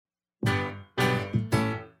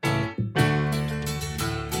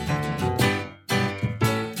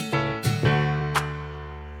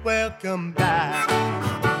Welcome back.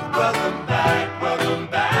 Welcome back. Welcome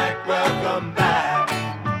back. Welcome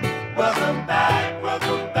back. Welcome back.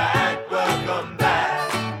 Welcome back. Welcome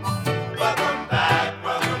back. Welcome back.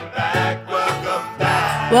 Welcome back. Welcome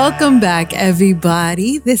back. Welcome back,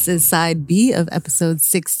 everybody. This is side B of episode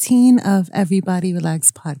 16 of Everybody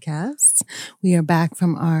Relax podcast. We are back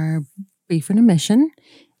from our brief intermission,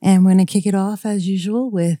 and we're going to kick it off as usual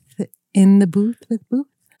with In the Booth with Booth.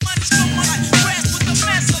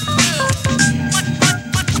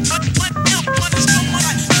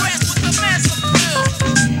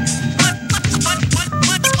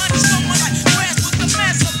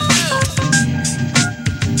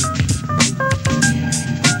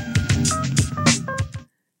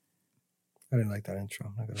 I didn't like that intro.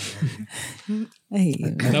 I'm not gonna lie. Hey,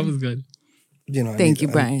 That was good. You know, thank you,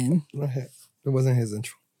 Brian. It wasn't his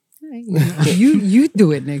intro. You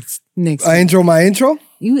do it next. I intro my intro?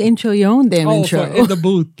 You intro your own damn intro. In the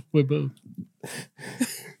booth with Booth.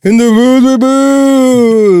 In the booth with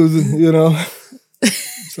booth. You know?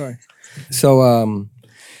 Sorry. So,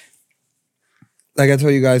 like I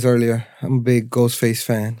told you guys earlier, I'm a big Ghostface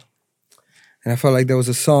fan. And I felt like there was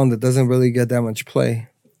a song that doesn't really get that much play.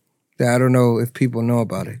 That I don't know if people know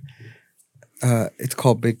about it. It's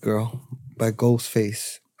called Big Girl by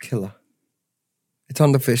Ghostface Killah. It's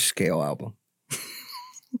on the Fish Scale album.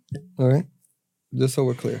 All right? Just so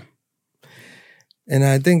we're clear. And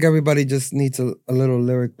I think everybody just needs a little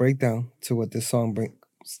lyric breakdown to what this song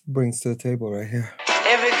brings to the table right here.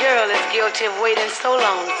 Every girl is guilty of waiting so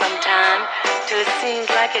long sometime till it seems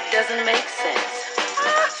like it doesn't make sense.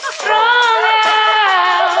 Strong out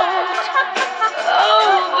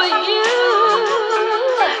over you.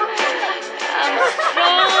 I'm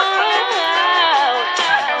strong out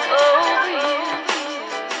over you.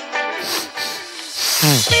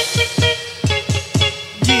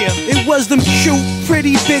 Yeah, it was them cute,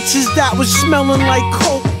 pretty bitches that was smelling like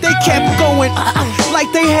coke. They kept going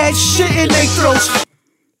like they had shit in their throats.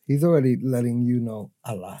 He's already letting you know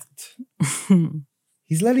a lot.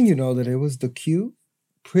 He's letting you know that it was the cute,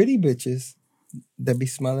 pretty bitches that be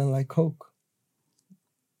smelling like coke.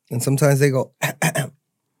 And sometimes they go,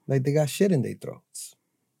 like they got shit in their throats.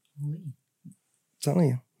 I'm telling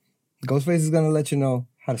you. Ghostface is going to let you know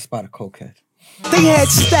how to spot a cokehead. They had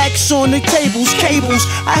stacks on the tables, cables.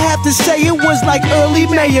 I have to say it was like early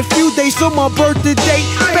May, a few days from my birthday date,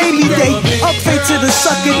 baby day. Up fate to the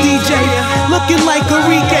sucker DJ, looking like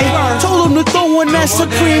Enrique. Told him to throw on that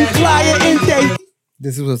Supreme Cliente.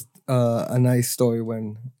 This was a nice story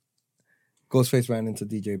when Ghostface ran into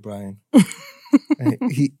DJ Brian. And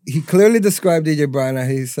he clearly described DJ Brian and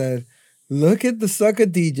he said, "Look at the sucker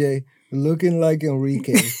DJ looking like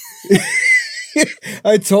Enrique."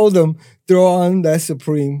 I told him, throw on that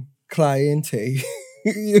Supreme Cliente.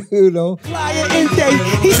 You know? Cliente.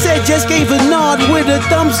 He said just gave a nod with a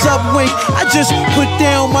thumbs up wink. I just put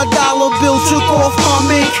down my dollar bill, took off my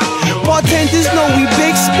mink. Bartenders know we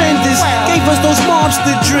big spenders. Gave us those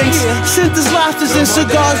monster drinks. Sent us lobsters and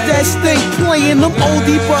cigars that stink. Playing them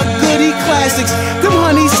oldie but goodie classics. Them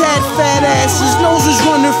honeys had fat asses. Noses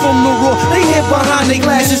running from the raw. They hid behind their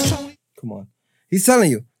glasses. Come on. He's telling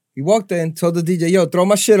you. He walked in, told the DJ, "Yo, throw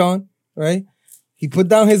my shit on," right? He put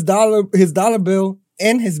down his dollar bill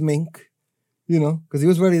and his mink, you know, because he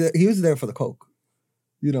was ready. He was there for the coke,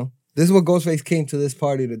 you know. This is what Ghostface came to this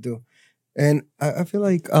party to do, and I feel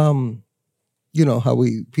like, you know, how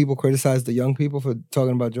people criticize the young people for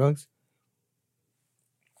talking about drugs.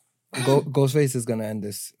 Ghostface is gonna end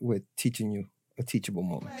this with teaching you a teachable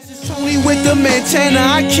moment. Tony with the antenna,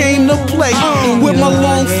 I came to play with my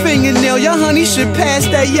long fingernail. Your honey should pass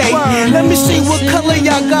that yay. Let me see what color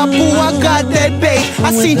y'all got, boo. I got that beige.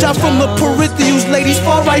 I seen y'all from the peripherals, ladies,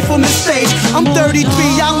 far right from the stage. I'm 33,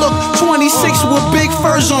 y'all look 26 with big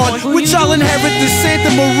furs on. Which y'all inherit the Santa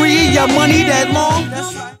Maria, y'all money that long?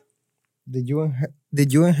 That's right.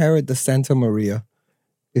 Did you inherit the Santa Maria?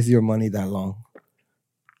 Is your money that long?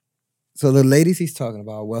 So the ladies he's talking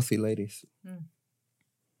about are wealthy ladies.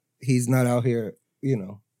 He's not out here, you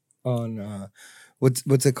know, on what's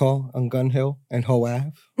it called? On Gun Hill and Ho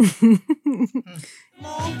Ave.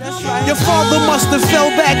 Your father must have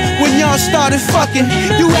fell back when y'all started fucking.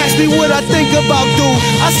 You asked me what I think about dude.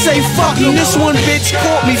 I say fucking. This one bitch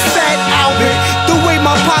caught me fat Albert. The way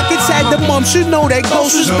my pockets had the mumps, you know that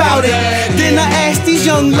Ghost was bout it. Then I asked these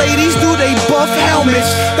young ladies, do they buff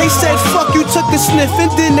helmets? They said fuck you, took a sniff,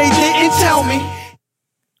 and then they didn't tell me.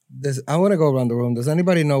 I want to go around the room. Does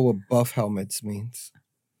anybody know what buff helmets means?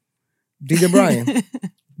 DJ Brian.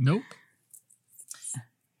 Nope.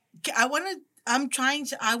 I want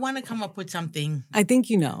to come up with something. I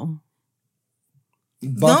think you know.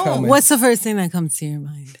 Buff helmet. What's the first thing that comes to your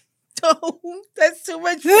mind? No, that's too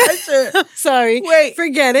much pressure. Sorry. Wait,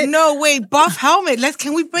 Forget it. No, wait. Buff helmet.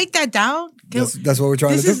 Can we break that down? That's what we're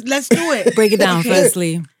trying to do. Let's do it. Break it down,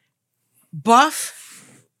 firstly. Buff.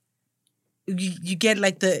 You get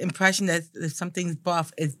like the impression that if something's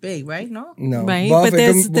buff, it's big, right? No, No, Right, buff, but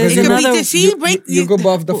there's because it could another- be the see, break. you go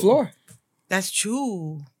buff the floor. That's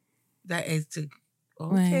true. That is the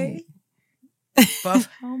Right. buff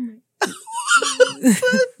helmet. I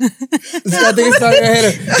think it's starting to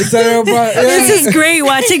hit her. It's starting to This is great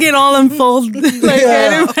watching it all unfold. Like,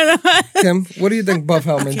 right in front of us. Kim, what do you think buff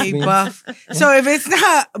helmets Okay, mean? buff. So if it's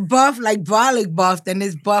not buff like brolic buff, then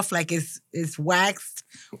it's buff like it's waxed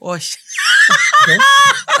or.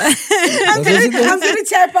 I'm gonna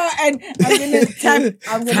tap out and I'm gonna tap.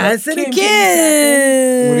 I'm gonna Pass it Kim,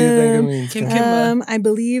 again. What do you think it means? Kim, Kim? Kim. I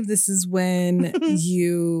believe this is when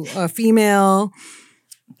you, a female,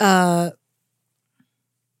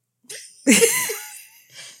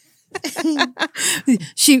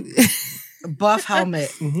 she, Buff helmet.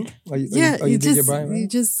 Mm-hmm. Are you you think you're Brian, right? you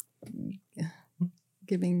just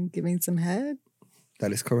giving some head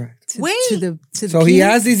That is correct. to, Wait. to the So he penis.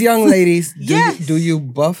 asked these young ladies, Yes. do you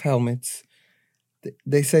buff helmets?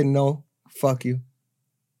 They said no, fuck you.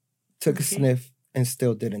 Took a sniff and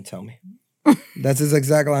still didn't tell me. That's his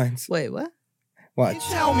exact lines. Wait, what? Watch.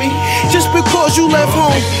 Tell me, just because you left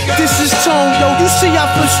home, this is tone, yo. You see I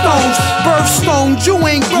flip stones, birthstones. You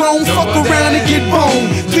ain't grown, fuck around and get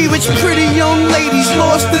boned. 3 rich, pretty young ladies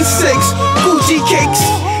lost in 6 Gucci cakes,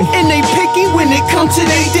 and they picky when it comes to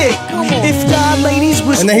they dick. If God ladies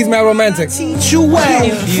was And then he's mad romantic. teach you well,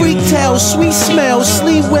 freak tales, sweet smells,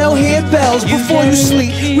 sleep well, hear bells before you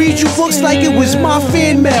sleep. Read you books like it was my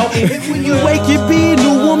fan mail. If when you wake, you be a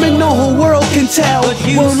new woman, the whole world can tell.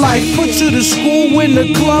 Word life, put you to school when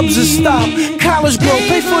the clubs are stopped. College girl,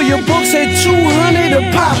 pay for your books at $200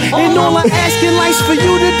 a pop. And all I ask in life's for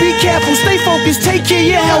you to be careful, stay focused, take care of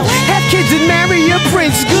your health, have kids and marry your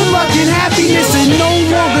prince. Good luck and happiness, and no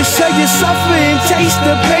longer share your suffer and taste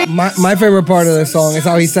the pain. My favorite part of this song is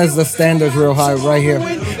how he says the standards real high right here.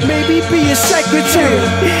 Maybe be a secretary,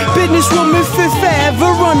 businesswoman, Fifth Ave,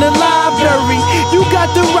 run the library. You got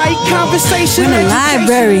the right conversation. In the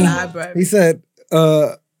library. Library. He said,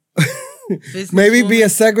 maybe be a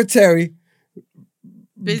secretary,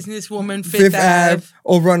 businesswoman, Fifth Ave,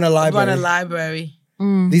 or run a library. Run a library.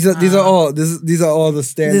 These are all the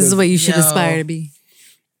standards. This is what you should Yo. aspire to be.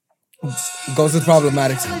 Ghost is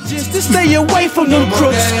problematic. Just to stay away from them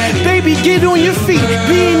crooks. Baby, get on your feet.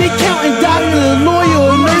 Be an accountant, doctor, lawyer,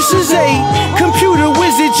 or nurse's aide. Computer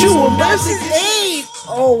wizard, you a Nurse's aid.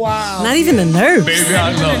 Oh wow. Not even a nurse. Baby, I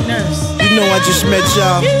love you. Nurse. You know I just met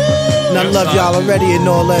y'all, and I love y'all already and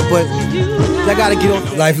all that, but y'all gotta get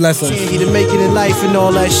on Life lessons. to make it in life and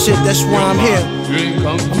all that shit. That's why I'm here.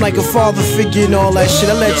 I'm like a father figure and all that shit.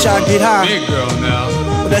 I let y'all get high, Big girl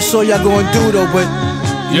now. but that's all y'all gonna do though. But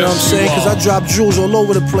you know what I'm saying? Cause I drop jewels all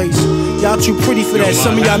over the place. Y'all too pretty for that.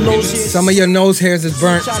 Some of y'all nose hairs, Some of your nose hairs is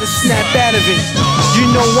burnt. try to snap out of it. You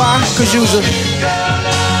know why? Cause you's a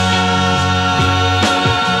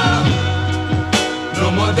No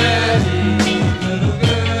more daddy.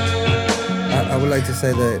 I would like to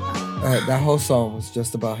say that that whole song was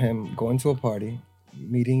just about him going to a party,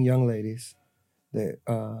 meeting young ladies that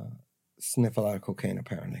sniff a lot of cocaine,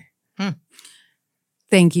 apparently.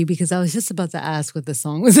 Thank you, because I was just about to ask what the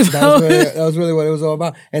song was That about. was really what it was all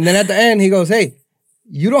about. And then at the end, he goes, hey,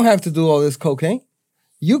 you don't have to do all this cocaine.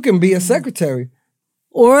 You can be a secretary.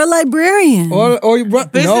 Or a librarian. Or you run,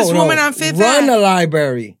 Businesswoman on Fifth Run Ave. a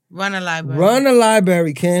library. Run a library. Run a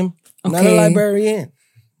library, Kim. Not a Okay. librarian.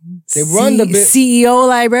 They run the bit. CEO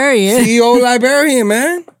librarian. CEO librarian,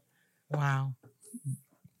 man. Wow.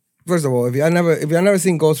 First of all, if y'all never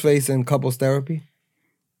seen Ghostface in Couples Therapy,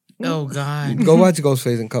 Oh God. go watch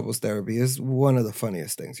Ghostface in Couples Therapy. It's one of the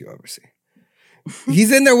funniest things you ever see.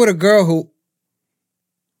 He's in there with a girl who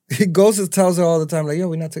Ghost tells her all the time, like, yo,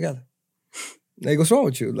 we're not together. Like, what's wrong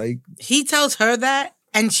with you? Like, He tells her that,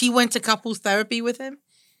 and she went to couples therapy with him.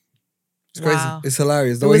 it's crazy. Wow. It's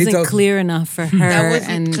hilarious. The It way he wasn't tells clear enough for her. That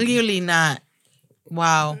wasn't and clearly not.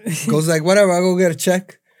 Wow. Ghost like, whatever, I'll go get a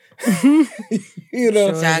check. You know?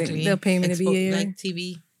 Exactly. They'll pay me to be here. like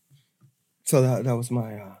TV. So that was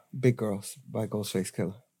my Big Girls by Ghostface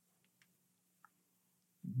Killer.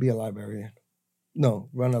 Be a librarian. No,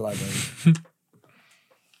 run a library.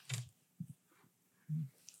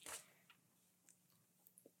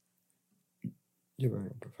 You're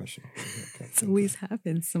very unprofessional. it always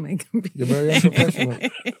happens to my computer. You're very unprofessional.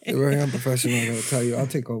 You're very unprofessional. I gotta tell you, I'll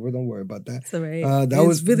take over. Don't worry about that. It's all right. That it's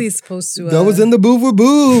was really supposed to. That was in the booth with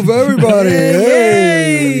Booth, everybody.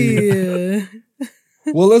 Hey. Hey.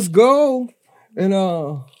 Well, let's go and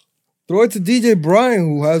Throw it to DJ Brian,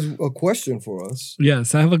 who has a question for us.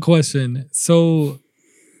 Yes, I have a question. So,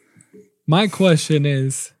 my question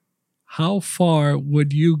is, how far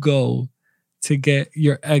would you go to get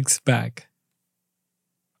your ex back?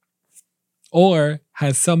 Or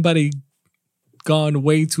has somebody gone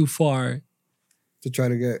way too far To try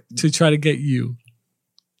to get... you?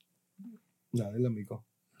 No, let me go.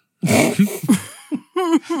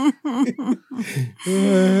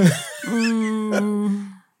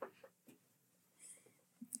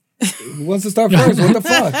 Who wants to start first? What the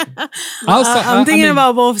fuck? I'm thinking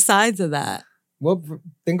about both sides of that. Well,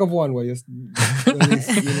 think of one where you're, at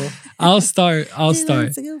least, you know. I'll start. Who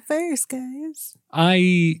wants to go first, guys?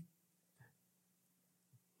 I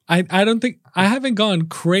don't think I haven't gone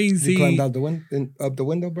crazy. You climbed out up the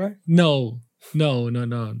window, Brian? No. Brian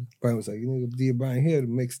was like, you need to be Brian here to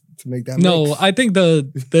make that No, mix. I think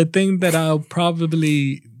the thing that I'll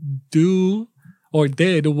probably do or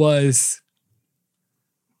did was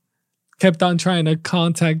kept on trying to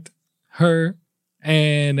contact her,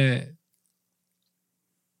 and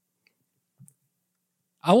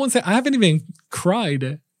I won't say I haven't even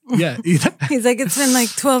cried yet either. He's like, it's been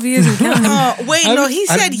like 12 years and counting. Wait, no, he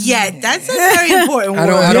said yet. That's a very important word.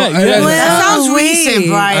 That sounds recent,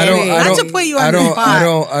 Brian. Not to put you on the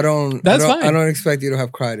spot. That's fine. I don't expect you to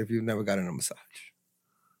have cried if you've never gotten a massage.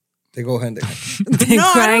 They go hand in hand. No,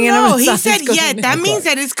 I Crying don't in a know. He massage said goes yet. in That there. means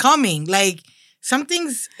that it's coming. Like,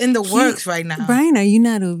 something's in the works right now. Brian, are you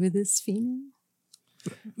not over this female?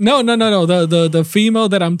 No. The female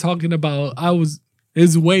that I'm talking about,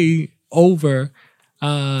 is way over.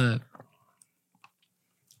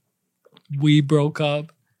 We broke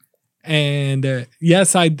up, and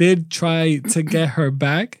yes, I did try to get her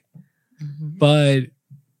back, but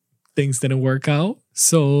things didn't work out.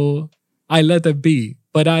 So I let it be.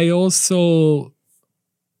 But I also,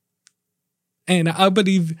 and I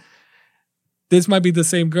believe this might be the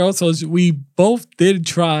same girl. So we both did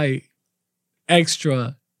try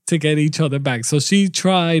extra to get each other back. So she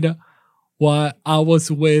tried while I was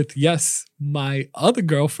with, yes, my other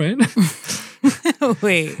girlfriend.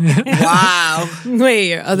 Wait. Wow. Wait,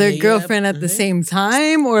 your other Yeah, girlfriend at the same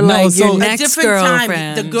time? Or No, like so- your A next different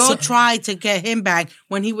girlfriend? time. The girl tried to get him back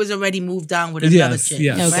when he was already moved on with another Yes, chick.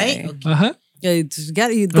 yes. Right? Okay. Uh-huh. Yeah, you just got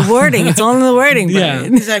the wording. It's all in the wording, Yeah.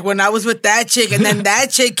 Brian. He's like, when I was with that chick, and then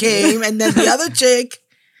that chick came, and then the other chick.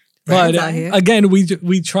 But out here. again,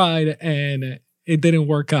 we tried and it didn't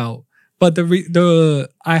work out. But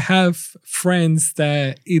I have friends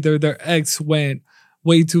that either their ex went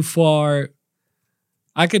way too far.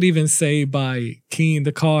 I could even say by keying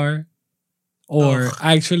the car or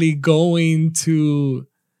actually going to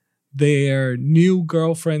their new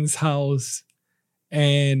girlfriend's house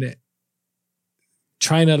and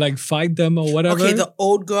trying to like fight them or whatever. Okay, the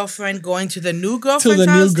old girlfriend going to the new to girlfriend's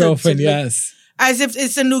the house. new girlfriend, to yes. As if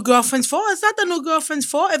it's the new girlfriend's fault. It's not the new girlfriend's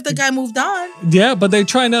fault if the guy moved on. Yeah, but they're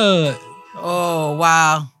trying to. Oh,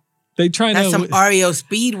 wow. to. That's some REO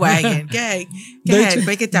Speedwagon. Go ahead.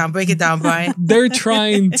 Break it down, Brian. They're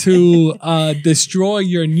trying to destroy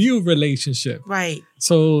your new relationship. Right.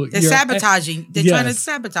 So They're your- sabotaging. They're trying to Yes.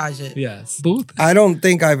 sabotage it. Yes. Booth. I don't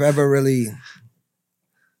think I've ever really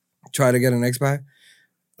tried to get an ex back.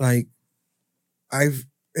 Like,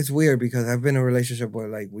 it's weird because I've been in a relationship where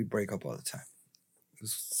like we break up all the time.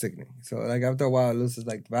 It's sickening. So like after a while, it loses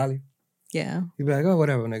like the value. Yeah. You'd be like, oh,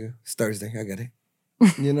 whatever, nigga. It's Thursday. I get it.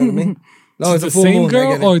 You know what I mean? No, it's the a full same moon. I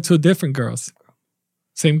girl get it. or two different girls?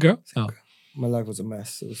 Same girl? Oh. My life was a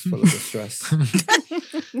mess. It was full of distress.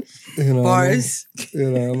 You know what I mean? Bars. You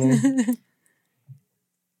know what I mean?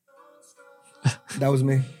 That was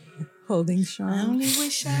me. Holding I strong. only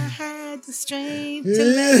wish I had the strength to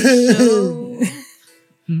let it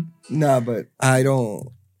show. Nah, but I don't.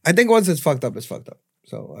 I think once it's fucked up, it's fucked up.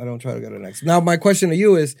 So I don't try to get an ex. Now, my question to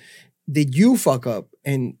you is, did you fuck up?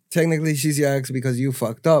 And technically she's your ex because you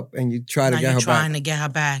fucked up and you try to Now get you're her trying back. to get her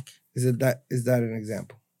back. Is that an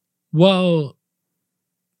example? Well,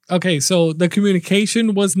 okay, so the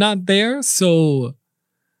communication was not there. So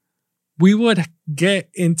we would get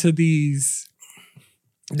into these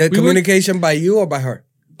The communication by you or by her?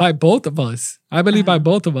 by both of us. I believe by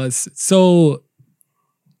both of us. So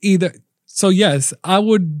yes, I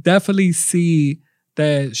would definitely see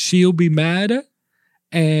that she'll be mad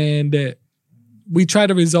and we try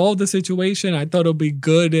to resolve the situation. I thought it'll be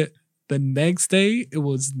good the next day. It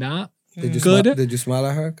was not Did you good. Did you smile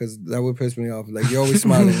at her? Because that would piss me off. Like, you're always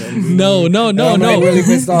smiling. No. I'm like really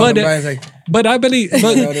pissed off. But, And Brian's like, but I believe,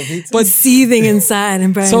 but but Seething inside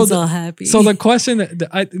and Brian's all happy. So the question,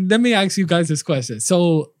 let me ask you guys this question.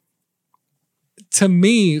 So to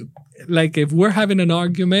me, like if we're having an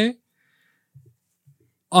argument,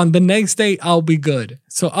 on the next day, I'll be good.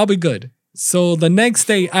 So I'll be good. So the next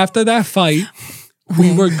day after that fight,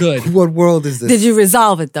 we were good. What world is this? Did you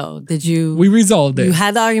resolve it though? We resolved it. You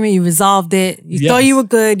had the argument, you resolved it. You thought you were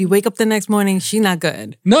good. You wake up the next morning, she not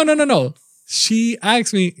good. No. She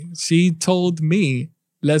asked me, she told me,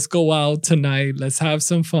 let's go out tonight. Let's have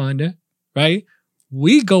some fun. Right?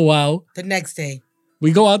 We go out. The next day.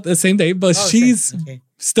 We go out the same day, but she's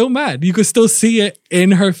still mad. You could still see it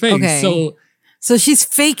in her face. Okay. So she's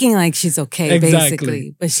faking like she's okay,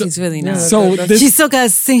 basically. But she's really not. So she still got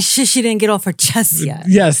shit she didn't get off her chest yet.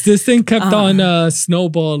 Yes, this thing kept on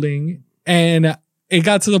snowballing. And it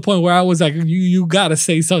got to the point where I was like, you got to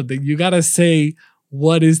say something. You got to say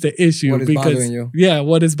what is the issue. What is bothering you? Yeah,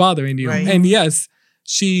 what is bothering you. Right. And yes,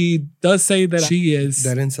 she does say that she is...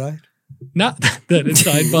 Dead inside? Not dead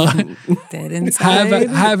inside, but dead inside.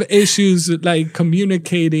 have issues like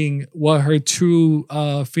communicating what her true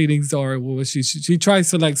feelings are. She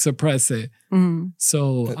tries to like suppress it. Mm-hmm.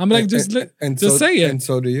 So I'm like, just say it. And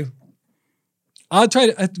so do you. I'll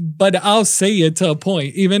try to, but I'll say it to a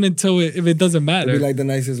point, even until if it doesn't matter. It'd be like the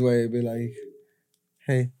nicest way. It'd be like,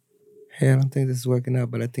 hey, I don't think this is working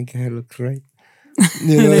out, but I think your hair looks great.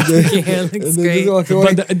 You know, your hair looks great.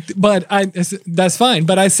 But that's fine.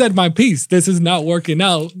 But I said my piece. This is not working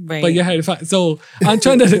out. Right. But your hair is fine. So I'm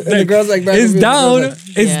trying to. Like, the girls like it's down.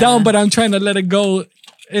 It's down. But I'm trying to let it go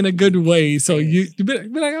in a good way. So you be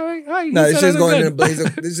like, all right. No, this is going in a blaze.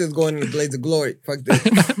 This is going in a blaze of glory. Fuck this.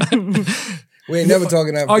 We ain't never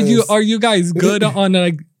talking after this. Are you guys good on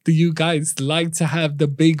like? Do you guys like to have the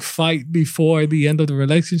big fight before the end of the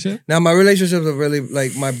relationship? Now, my relationships are really,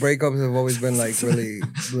 like, my breakups have always been, like, really,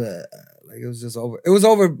 bleh. Like, it was just over. It was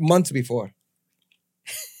over months before.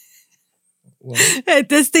 I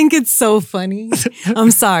just think it's so funny. I'm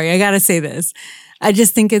sorry, I gotta say this. I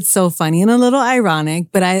just think it's so funny and a little ironic,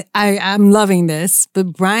 but I'm loving this.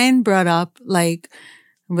 But Brian brought up, like,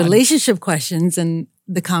 relationship questions and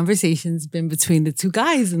the conversation's been between the two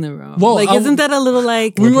guys in the room. Well, like, isn't that a little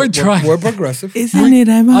like... We're progressive. Isn't it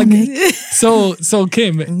ironic? So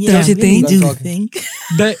Kim... Don't you think? Do you think?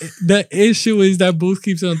 The issue is that Booth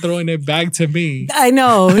keeps on throwing it back to me. I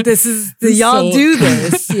know. This is... y'all do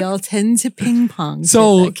this. Y'all tend to ping pong.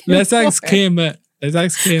 So let's ask Kim the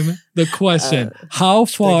question. How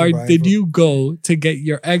far did you go to get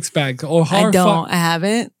your ex back? Or how I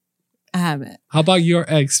haven't. How about your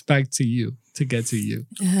ex back to you? To get to you?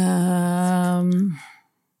 God,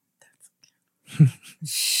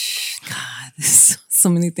 there's so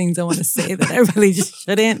many things I want to say that I really just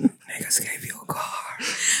shouldn't. Niggas gave you a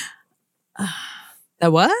car.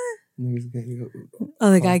 That what? Niggas gave you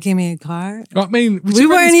the guy gave me a car? I mean,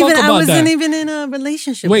 I wasn't even in a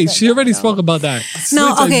relationship. Wait, she already spoke about that.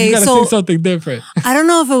 No, okay, you gotta say something different. I don't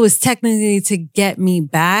know if it was technically to get me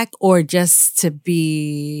back or just to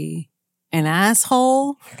be an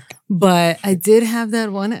asshole. But I did have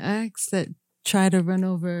that one ex that tried to run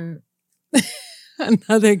over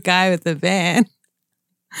another guy with a van.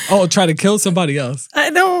 Oh, try to kill somebody else.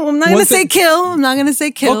 I'm not going to say kill. I'm not going to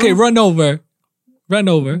say kill. Okay, run over.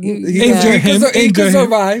 Injure him. He could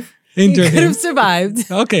survive. He could have survived.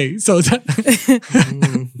 Okay, so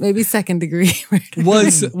maybe second degree murder.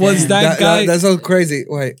 Was that guy? That's so crazy.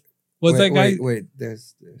 Wait. That guy? Wait.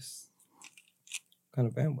 There's what kind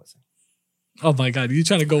of van was it? Oh my God, you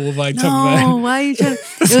trying to go with white church van? No, why are you trying?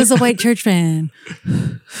 It was a white church van.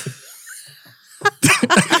 You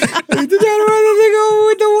did that rather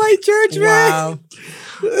with the white church van? Wow.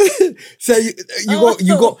 So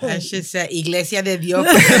you go. That shit said Iglesia de Dios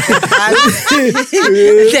del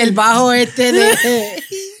bajo este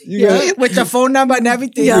de with the phone number and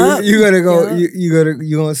everything. Yeah. You gotta go. Yeah.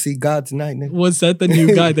 You gonna see God tonight, nigga. Was that the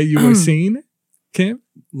new guy that you were seeing, Kim?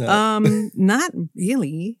 No. Not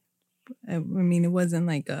really. I mean, it wasn't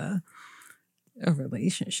like a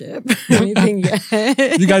relationship or anything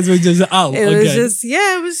yet. You guys were just out. It was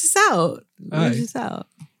just out. Just out.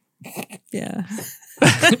 Yeah.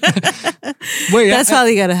 Wait, that's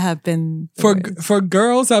probably gotta happen for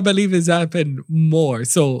girls. I believe it's happened more.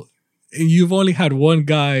 So you've only had one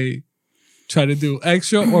guy try to do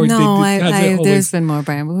extra, or there's been more,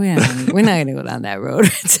 Brian. But we're not gonna go down that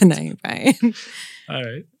road tonight, Brian. All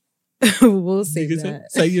right. We'll see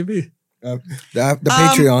that. Say you be. The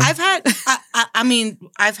Patreon.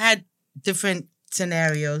 I've had different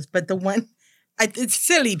scenarios, but the one, it's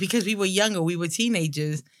silly because we were younger, we were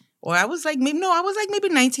teenagers, or I was like maybe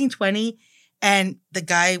 19, 20, and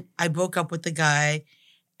I broke up with the guy,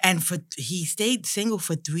 and he stayed single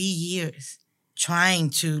for 3 years,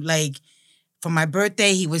 trying to for my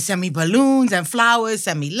birthday, he would send me balloons and flowers,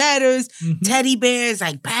 send me letters, teddy bears,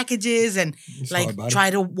 like packages, and like try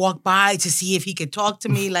to walk by to see if he could talk to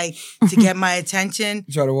me, like to get my attention.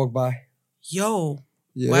 You try to walk by. Yo,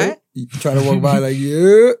 Yeah. what? You try to walk by like,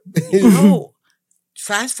 yeah. No.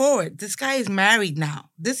 Fast forward, this guy is married now.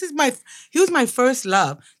 He was my first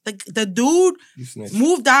love. The dude You snitch.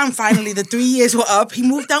 moved on finally. The 3 years were up. He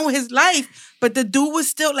moved on with his life. But the dude was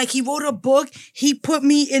still like, he wrote a book. He put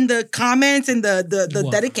me in the comments and the Wow.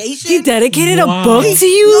 dedication. He dedicated Wow. a book to No,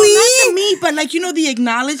 you, not to Lee? me, but like, the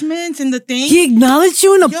acknowledgments and the thing. He acknowledged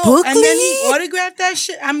you in a book, and then he Lee? autographed that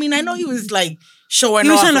shit. I mean, I know he was like showing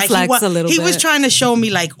He was off. trying to like, flex a little He was bit. trying to show me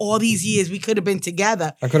like all these years we could have been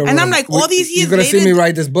together. I could've And wrote I'm a- like, all these years You could have later. seen me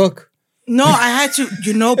write this book. No, I had to,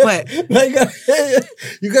 but Like,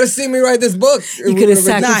 you could have seen me write this book. You could have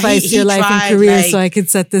sacrificed he your life tried, and career like- so I could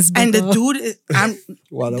set this book and the up. dude,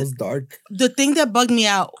 Wow, that was dark. the thing that bugged me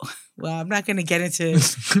out. Well, I'm not gonna get into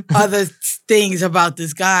other things about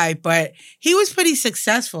this guy, but he was pretty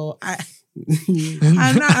successful.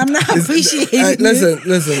 I'm not appreciating. Listen.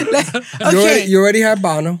 Okay. You already have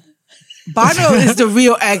Bono. Bono is the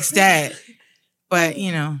real ex-dad, but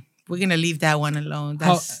we're gonna leave that one alone.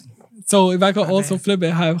 That's So if I could My also bad. flip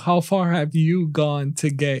it, how far have you gone to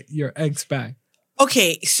get your ex back?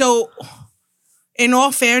 okay. So, in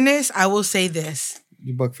all fairness, I will say this.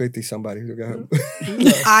 You buck 50 somebody. Go ahead.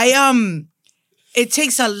 It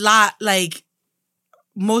takes a lot. Like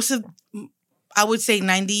I would say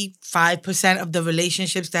 95% of the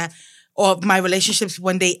relationships or my relationships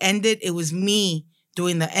when they ended, it was me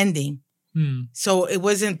doing the ending. So it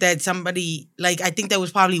wasn't that somebody, like, I think there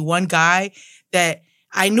was probably one guy that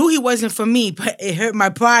I knew he wasn't for me, but it hurt my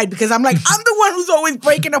pride because I'm like, I'm the one who's always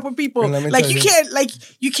breaking up with people. And let me Like tell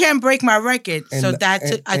you can't break my record. So And I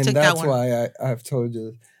took that that's one. why I've told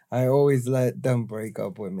you, I always let them break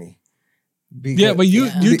up with me. Because, Yeah, but you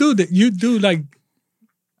do that. You do like.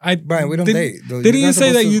 Brian, we don't date. Though. Didn't You're you not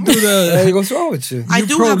say that supposed you to- do the? Hey, what's wrong with you? I you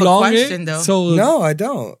do have a prolong question, it, though. So No, I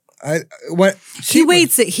don't. When He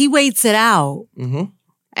waits it out, Mm-hmm.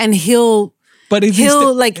 and he'll but is he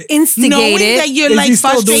like instigate Knowing it that you're Is like he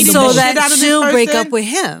still doing frustrated the so most? the shit that out of this she'll break person? up with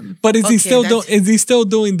him. But is he Okay, still doing? that's- Is he still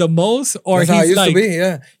doing the most, or That's how it he's used like to be.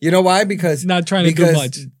 Yeah, you know why? Because not trying to do because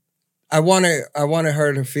much? I wanted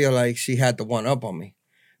her to feel like she had the one up on me.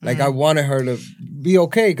 Like Mm-hmm. I wanted her to be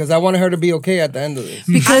okay because I wanted her to be okay at the end of this.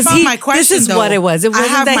 Because found my question, this is though. what it was. It I wasn't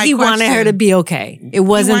have that my he wanted her question. to be okay. It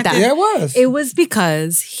wasn't wanted- that. Yeah, it was. It was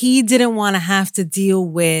because he didn't want to have to deal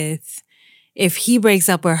with, if he breaks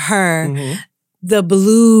up with her, Mhm. the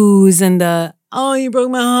blues and the, oh, you broke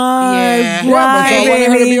my heart. Yeah. Yeah, but Right, I wanted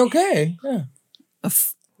her to baby. be okay. Yeah. the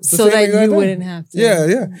So same that exact you thing. wouldn't have to.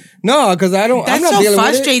 Yeah. No, because I'm That's not so dealing with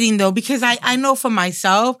it. frustrating though, because I know for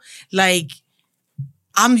myself, like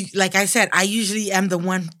I'm like I said, I usually am the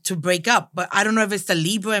one to break up, but I don't know if it's the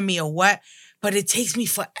Libra in me or what. But it takes me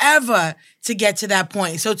forever to get to that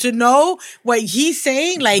point. So to know what he's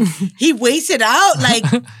saying, like he waits it out, like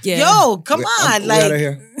Yeah. yo, come on, We outta like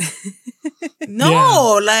here.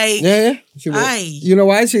 no, like Yeah. She will. Aye. You know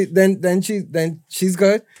why? Then she's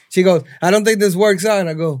good. She goes, I don't think this works out. And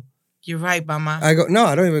I go, you're right, mama. I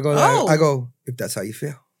don't even go. Oh. I go, if that's how you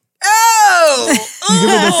feel. Oh, You give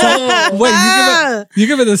it the sad, wait, you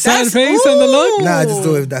give it the sad That's- face and the look. ooh. Nah, I just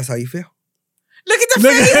do it if that's how you feel. Look at the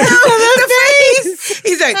Look face. at- Look at the face.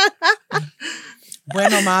 He's like,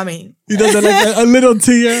 bueno, mami. He does it like a little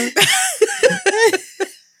tear.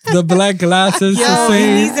 The black glasses. the Yo, he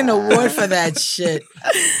same. needs an award for that shit.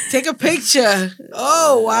 Take a picture.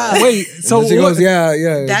 Oh, wow. Wait, so So she what- goes,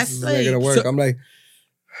 yeah, That's it's not gonna like- work. so- I'm like,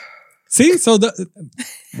 see, so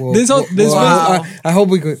well, This whole- this Wow. I hope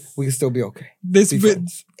we could still be okay. this Be bit,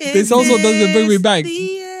 friends. this also doesn't bring me back.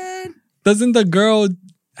 The end? Doesn't the girl?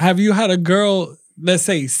 Have you had a girl? Let's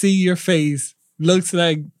say see your face looks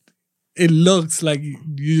like you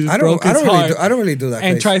just broke his heart I don't really do that.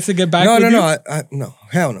 and face. tries to get back. No, with no, you? no, no,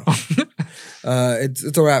 hell no.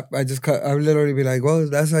 It's a wrap. I literally be like, well,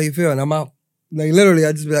 that's how you feel, and I'm out. Like literally,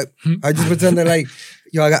 I just be like, I just pretend that like,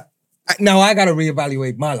 yo, I gotta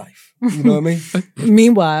reevaluate my life. You know what I mean?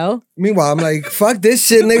 Meanwhile, Meanwhile, I'm like, fuck this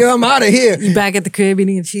shit, nigga. I'm out of here. you back at the crib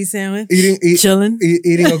eating a cheese sandwich, chilling.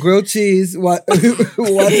 Eating a grilled cheese. What?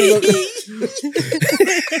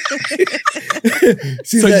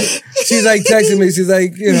 she's like texting me. She's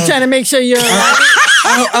like, you know, Trying to make sure you're all right.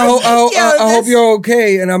 I hope you're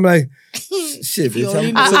okay. And I'm like, shit, bitch.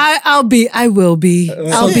 I will be.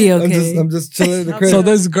 I'll be okay. I'm just chilling in the crib. So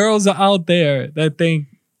there's girls out there that think.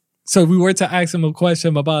 So if we were to ask them a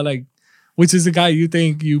question about like, which is the guy you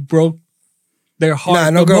think you broke their heart. Nah,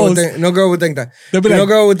 no the girl would most. think. No girl would think that. They'll be No like,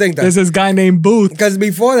 girl would think that. There's this guy named Booth. Because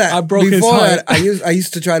before that, I broke his heart. I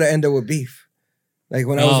used to try to end it with beef. Like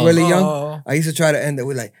when I was Oh. really young, I used to try to end it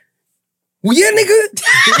with like, well, yeah, nigga.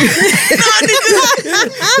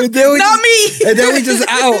 And then we Not just- me. And then we just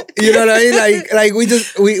out. You know what I mean? Like we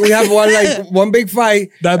just we have one big fight.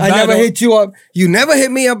 That I never battle. hit you up. You never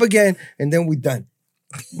hit me up again. And then we done.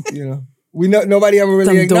 You know. Nobody ever really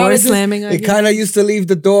Some door acknowledged it. slamming on It you. kind of used to leave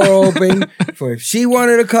the door open for if she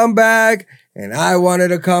wanted to come back and I wanted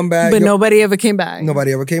to come back. But Yo- nobody ever came back.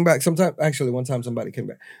 Nobody ever came back. One time somebody came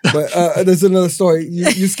back. But there's another story.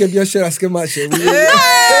 You skip your shit, I skip my shit.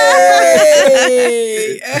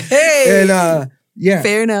 Hey. And yeah.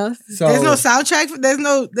 Fair enough. So There's no soundtrack. There's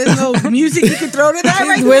no music you can throw to that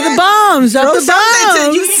right Where there? the bombs? Drop Throw the something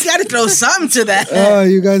bombs. to, you got to throw something to that. oh,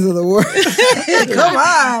 you guys are the worst. Come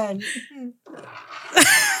on.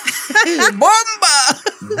 Bomba.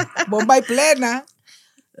 Bomba y plena.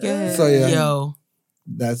 So yeah, Yo.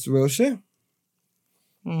 that's real shit.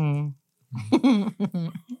 One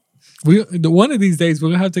of these days we're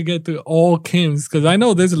gonna have to get to all Kims because I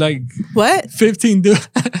know there's like What? 15 dudes.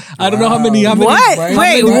 I don't know how many. What? Brian,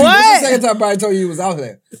 Wait, Brian, what? This is the second time Brian told you he was out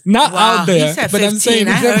there. Not out there, He said but 15. I'm saying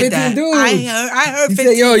I He said heard 15 that. dudes. I heard He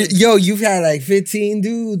 15. said, yo, you've had like 15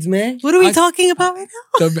 dudes, man. What are we I- talking about right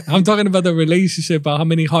now? I'm talking about the relationship, about how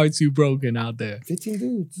many hearts you've broken out there. 15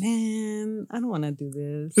 dudes. Man, I don't want to do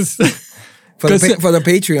this. For the, 'Cause for the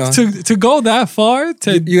Patreon. to go that far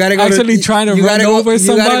to You gotta go actually to, trying to you run gotta go, over You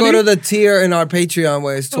somebody. gotta go to the tier in our Patreon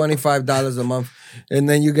where it's $25 a month. And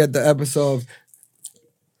then you get the episode.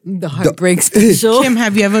 The heartbreak special. Kim,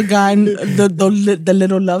 have you ever gotten the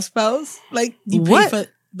little love spells? Like you pay What? for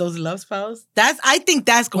those love spells? I think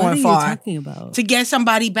that's What are going you far talking about? to get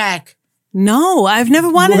somebody back. No, I've never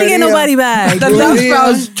wanted to get Maria. nobody back. The Well, love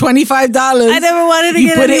yeah. spells $25. I never wanted to You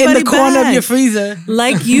get put it in anybody the corner back. of your freezer.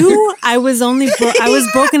 Like you, I was only I was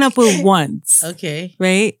broken up with once, Okay.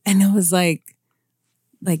 right? And it was like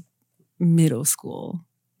middle school.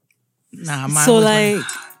 Nah, mine So was like,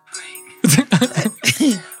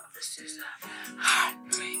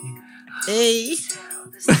 hey.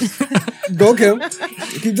 Go, Kim.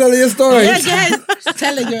 Keep telling your story. Yeah, guys.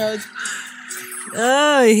 Tell it, girls.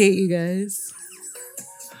 oh, I hate you guys.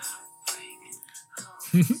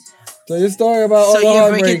 Tell your story about all So the you break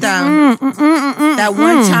heartbreak. it down. That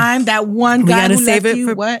one time, that one We guy gotta who save left it you,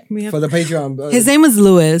 for what? we have- For the Patreon. His name was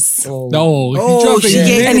Lewis. Oh. No, Oh, he dropped she it.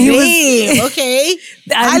 gave And the he was- name. Okay.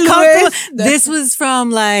 I'm Hi, comfortable. Lewis. This was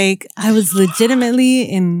from like I was legitimately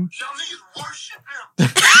in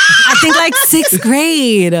I think like 6th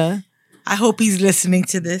grade. I hope he's listening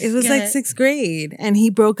to this. It was Go like ahead. 6th grade, and he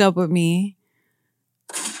broke up with me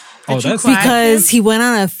Oh, Did you that's cry? because he went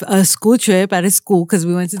on a school trip at his school because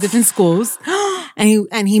we went to different schools,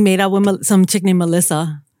 and he made out with some chick named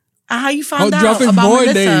Melissa, How you found out dropping about boy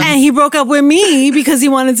Melissa? names. and he broke up with me because he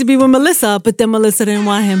wanted to be with Melissa, but then Melissa didn't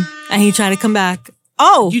want him, and he tried to come back.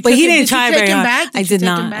 Oh, You but took he him- didn't did you try take very him hard. back? Did I you did take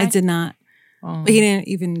him not. I back? did not. Oh. But he didn't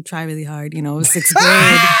even try really hard. You know, it was 6th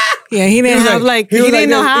grade. Yeah, he didn't have like he was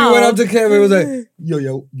didn't know this. how. He went up to Kim and was like,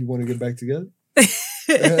 yo, you want to get back together?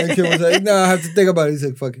 And Kim was like, no, I have to think about it. He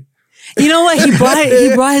said, fuck it. You know what? He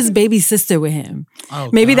brought his baby sister with him. Oh,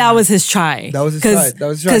 Maybe God. that was his try. That was his try. That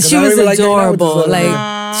was his try. Because she I don't was even like hanging out with this adorable. little Like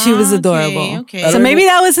nigga. she was Okay, adorable. okay. So maybe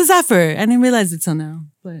that was his effort. I didn't realize it till now.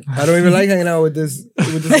 But I don't even like hanging out with this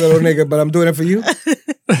little nigga, but I'm doing it for you.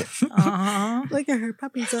 Uh-huh. look at her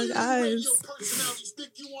puppy dog eyes.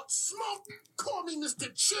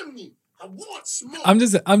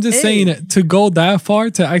 I'm just saying it, to go that far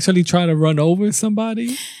to actually try to run over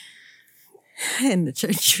somebody. In the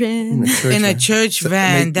church van. In a church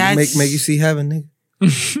van. That's make you see heaven, nigga.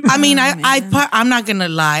 I mean, I'm not gonna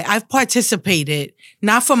lie. I've participated,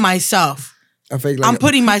 not for myself. I fake like I'm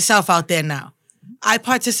putting myself out there now. I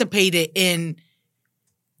participated in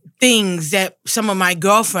things that some of my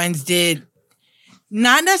girlfriends did,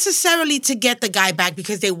 not necessarily to get the guy back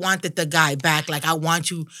because they wanted the guy back, like I want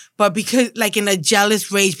you, but because like in a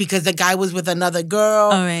jealous rage because the guy was with another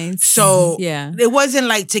girl. All right. So Yeah. it wasn't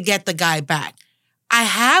like to get the guy back. I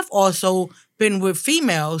have also been with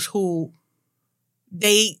females who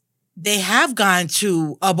they have gone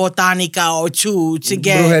to a botanica or two to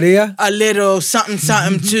get Brujeria? a little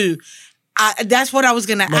something too. That's what I was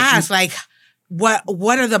gonna ask. Like, what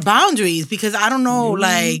are the boundaries? Because I don't know.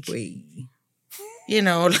 Like, you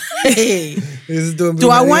know, like, do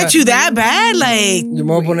I want you that bad? Like, Yo me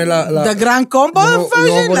voy a poner la the Gran Combo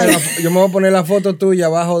version? yo me voy a poner la foto tuya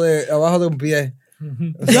abajo de un pie.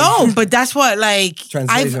 Yo, but that's what like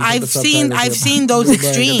Translation, put I've the seen subtitles I've up. seen those Brian,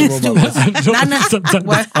 extremes get the too. robot. Not-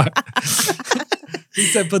 what? He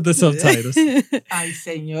said put the subtitles. Ay,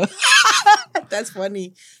 señor. That's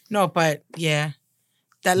funny. No, but yeah.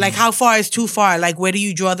 That like how far is too far? Like where do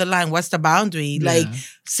you draw the line? What's the boundary? Like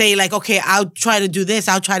say like, okay, I'll try to do this.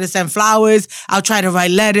 I'll try to send flowers. I'll try to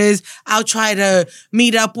write letters. I'll try to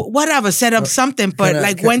meet up, whatever, set up something.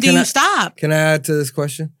 But when do you stop? Can I add to this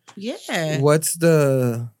question? Yeah.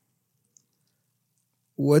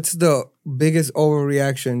 What's the biggest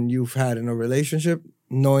overreaction you've had in a relationship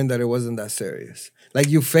knowing that it wasn't that serious? Like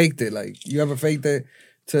you faked it. Like you ever faked it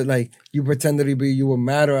to like you pretended you were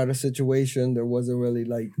mad at a situation. There wasn't really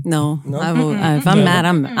like No. No? If I'm mad,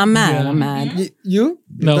 I'm mad. Yeah. I'm mad. You've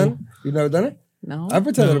No. done it? You've never done it? No. I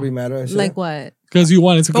pretended No. to be mad at shit. Like what? Because you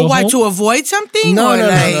wanted to But go why, home. to avoid something? No. Or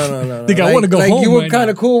like, Think I Like- wanna go like home you were right kind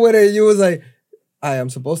now. of cool with it. You was like, I am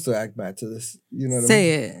supposed to act mad to this. You know what I mean? Say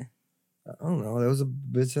it. I don't know. There was a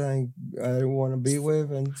bitch I didn't want to be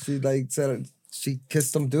with, and she like said she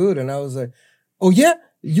kissed some dude, and I was like, "Oh yeah,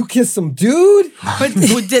 you kissed some dude?" But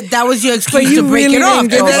that was your excuse to break really it off.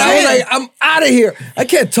 didn't though, get that? I was right? like, "I'm out of here. I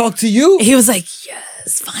can't talk to you." He was like,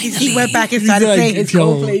 yes, finally. He went back and started He's like, playing his yo.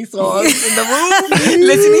 Coldplay songs in the room,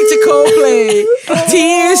 listening to Coldplay.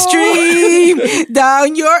 Tears stream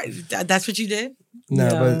down your. That's what you did? Nah,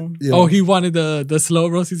 Yeah. but you know, Oh, he wanted the slow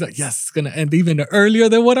roast. He's like, yes, it's gonna end even earlier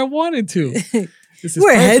than what I wanted to. This is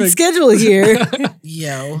We're ahead perfect. schedule here.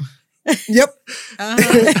 Yo. yep.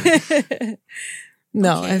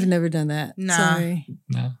 No, Okay. I've never done that. Nah. Sorry.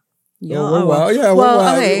 No. We're wild. Yeah, we're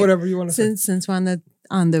wild. Whatever you want to say. Since we're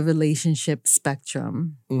on the relationship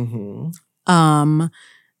spectrum, Mm-hmm.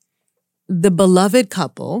 the beloved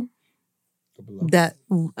couple that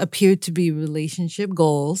appeared to be relationship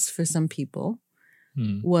goals for some people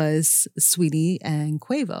was Sweetie and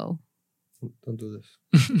Quavo. Don't do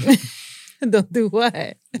this. Don't do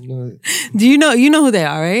what? No. Do you know who they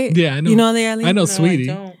are, right? Yeah, I know. You know who they are, Lee? I know No, Sweetie.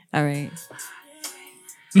 I don't. All right.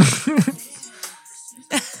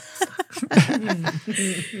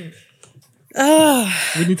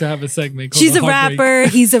 We need to have a segment. Called She's The a Heartbreak. rapper.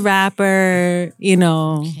 He's a rapper. You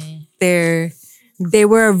know, they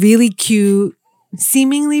were a really cute,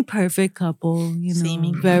 seemingly perfect couple. You know,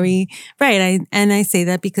 Seemingly. very right. I say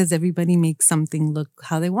that because everybody makes something look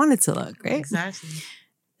how they want it to look. Right? Exactly.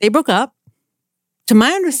 They broke up. To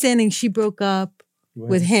my understanding, she broke up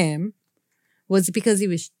with him. Was it because he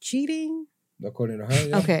was cheating? According to her,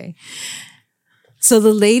 yeah. Okay. So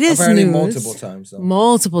the latest Apparently news, multiple times. Though.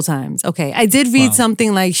 multiple times. Okay, I did read Wow.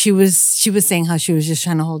 something like she was saying how she was just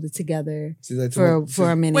trying to hold it together She's like,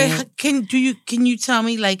 for a minute. Wait, can you tell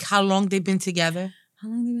me like how long they've been together? How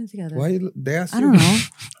long have they been together? Why they asked I you? don't know.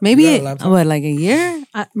 Maybe You got a laptop? what, like a year?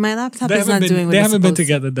 My laptop They is not haven't doing been, what they it's haven't been supposed to.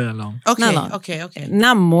 together that long. Okay, Not long. okay.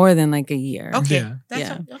 Not more than like a year. Okay, Yeah. that's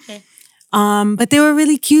Yeah. okay. But they were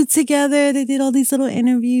really cute together. They did all these little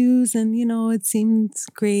interviews, and you know, it seemed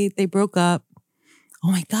great. They broke up. Oh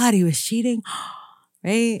my God, he was cheating,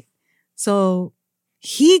 right? So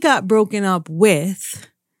he got broken up with,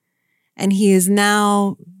 and he is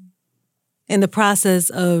now in the process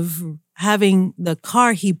of having the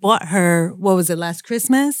car he bought her. What was it, last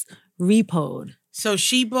Christmas? Repoed. So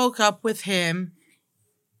she broke up with him,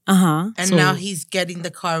 And and So- now he's getting the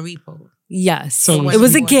car repoed yes, So it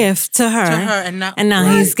was a what- gift to her, to her, and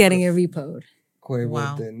now he's getting it repoed. Quavo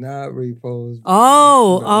Wow. did not repose.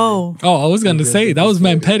 Oh. Oh, I was gonna Yeah, say that was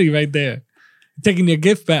man petty right there. Taking your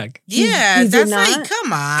gift back. Yeah, he did that's not? like,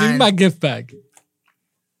 come on. Give me my gift back.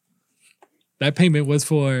 That payment was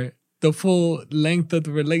for the full length of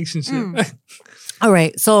the relationship. All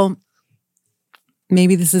right. So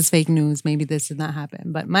maybe this is fake news. Maybe this did not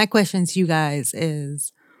happen. But my question to you guys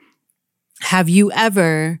is, have you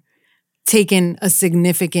ever taken a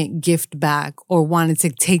significant gift back or wanted to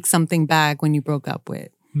take something back when you broke up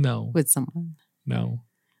No, with someone? no,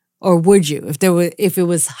 Or would you? If it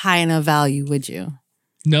was high enough value, would you?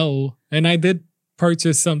 no. And I did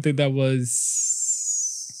purchase something that was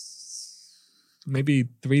maybe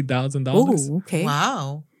 $3,000. Oh, okay.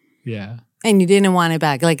 Wow. Yeah. And you didn't want it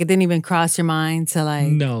back. Like it didn't even cross your mind to like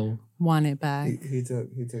No. want it back. He took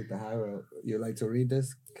the high road. You like to read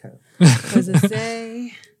this? Okay. What does it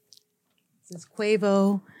say? This is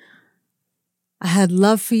Quavo. I had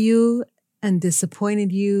love for you and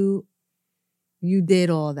disappointed you. You did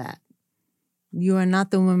all that. You are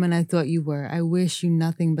not the woman I thought you were. I wish you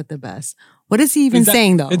nothing but the best. What is he even Is that-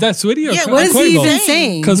 saying though? Is that Sweetie or Yeah, what is Quavo? he even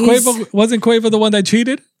saying? Because He's- Quavo wasn't Quavo the one that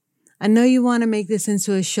cheated? I know you want to make this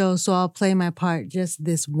into a show, so I'll play my part just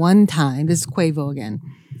this one time. This is Quavo again.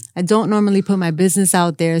 I don't normally put my business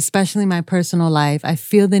out there, especially my personal life. I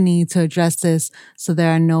feel the need to address this so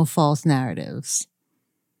there are no false narratives.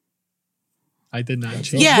 I did not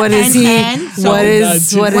cheat. Yeah. What is and- he? so- What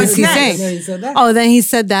is What's he next? saying? He said that. Oh, then he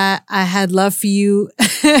said that I had love for you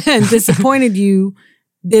and disappointed you.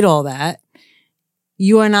 Did all that.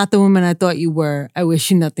 You are not the woman I thought you were. I wish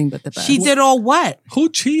you nothing but the best. She did all what? Who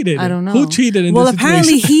cheated? I don't know. Who cheated in well, this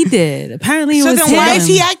apparently situation? he did. Apparently it So was then why him. is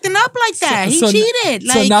he acting up like that? He So- cheated.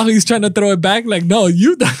 So Like now he's trying to throw it back. Like, no,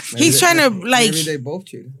 you done. he's trying to like. Maybe they both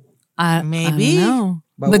cheated. I Maybe. don't know.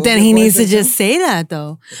 But But what- then he what needs is to it just say that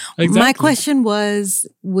though. Exactly. My question was,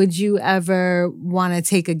 would you ever want to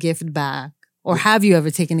take a gift back? Or have you ever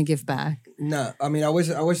taken a gift back? Nah, I mean, I wish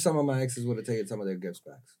some of my exes would have taken some of their gifts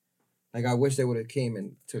back. Like, I wish they would have came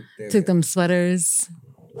and took their. Took them sweaters,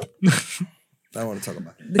 I don't want to talk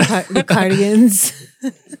about it. the cardigans.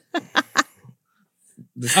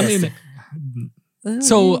 I mean,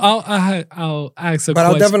 so I'll ask a But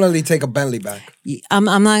I'll question. definitely take a Bentley back. I'm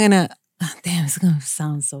not gonna. Damn, it's gonna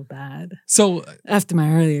sound so bad So after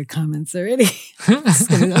my earlier comments already. I'm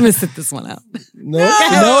gonna sit this one out. No,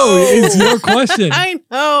 no, it's your question. I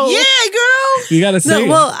know. Yeah, girl. You gotta say No, it.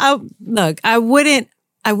 well,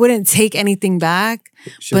 I wouldn't take anything back,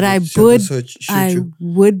 She'll but I just would. shoot I you.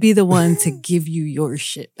 would be the one to give you your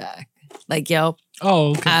shit back. Like, yo,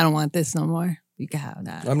 Oh, okay. I don't want this no more. You can have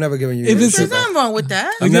that. I'm never giving you If your it's- shit There's back. nothing wrong with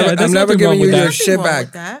that. I'm Yeah, never, there's I'm never nothing wrong giving you with your that. shit Nothing wrong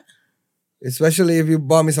with back. that. Especially if you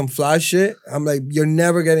bought me some fly shit. I'm like, you're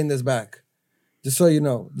never getting this back. Just so you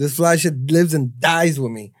know, this fly shit lives and dies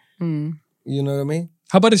with me. Mm. You know what I mean?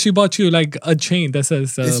 How about if she bought you like a chain that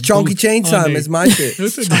says It's chunky Boots chain on time. it? It's my shit.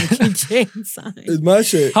 Chunky chain sign. It's my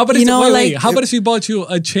shit. How about You if know, wait, like- how about if she bought you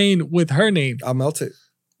a chain with her name? I'll melt it.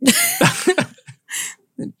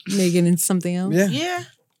 Make it into something else. Yeah. Yeah,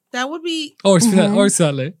 that would be Or Mm-hmm. or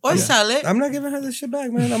sell it. or Yeah. sell it. I'm not giving her this shit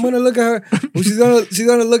back, man. I'm gonna look at her. Well, she's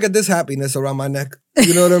gonna look at this happiness around my neck.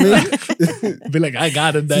 You know what I mean? Be like, I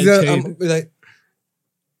got him that She's gonna, chain. I'm be like,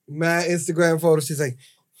 my Instagram photo. She's like,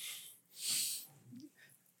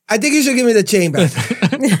 I think you should give me the chain back.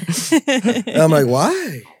 And I'm like,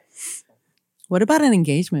 why? What about an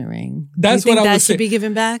engagement ring? That's you think what I that was should saying. be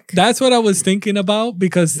given back? That's what I was thinking about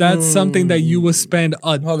because that's something that you would spend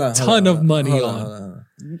a ton of money on. Hold on.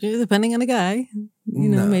 Depending on the guy, you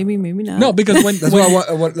know, No. maybe not. No, because when That's when, why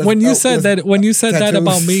I want. when you said that tattoos.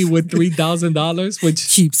 about me with $3,000, which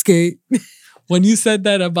cheapskate. when you said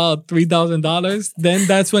that about $3,000, then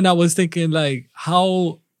that's when I was thinking like,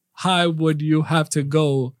 how high would you have to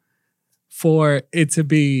go for it to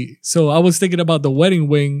be? So I was thinking about the wedding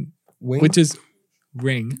ring, Wing? which is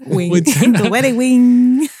ring, Wing. which, The wedding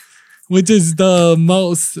wing. which is the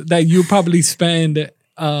most that you probably spend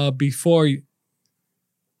before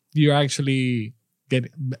you actually get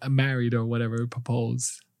married or whatever,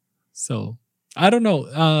 propose. So I don't know.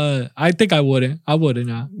 I think I wouldn't.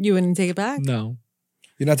 You wouldn't take it back? No.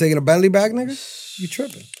 You're not taking a Bentley back, nigga? You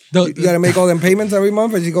tripping? The- You gotta make all them payments every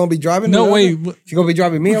month, and you gonna be driving? no it way. around? You gonna be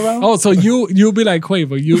driving me around? Oh, so you'll be like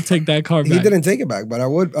Quavo. You take that car He back. didn't take it back, but I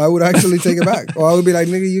would actually take it back. Or I would be like,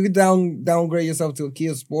 nigga, you could downgrade yourself to a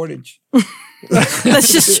Kia Sportage.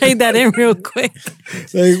 Let's just trade that in real quick.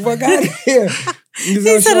 Like, fuck out of here. He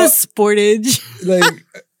said a sportage. like,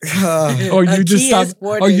 Or you A just Kia stop.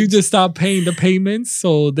 Or you Sportage. just stop paying the payments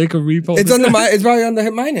so they can repo. it's under my. It's probably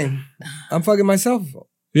under my name. I'm fucking myself.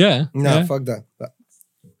 Yeah. No, yeah. fuck that.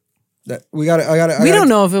 That we got. I got. We don't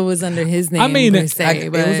know if it was under his name. I mean, per se,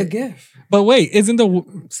 It but was a gift. But wait, isn't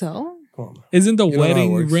the so Come on, man. isn't the You know how it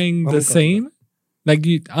wedding works. ring I'm the a same? Like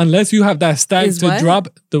you, unless you have that stack Is to what? drop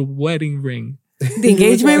the wedding ring. the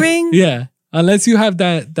engagement ring. Yeah. Unless you have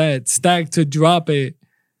that stack to drop it,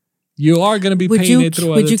 you are gonna be Would paying you it through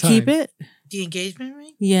would other you time. keep it? The engagement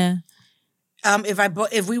ring. Yeah.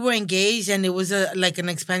 If we were engaged and it was like an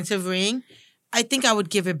expensive ring, I think I would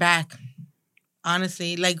give it back.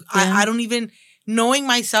 Honestly, like Yeah. I don't even knowing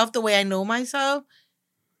myself the way I know myself.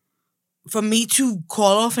 For me to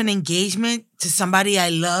call off an engagement to somebody I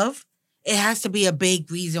love, it has to be a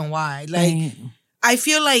big reason why. Like Right. I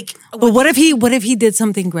feel like, But what if he did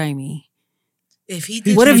something grimy? if he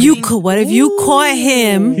did What if you something- what if you caught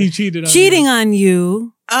him He cheated on cheating you. Oh. on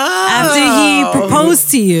you after he proposed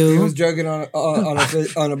to He you? was jerking on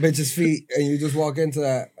a bitch's feet, and you just walk into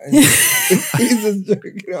that. And he's just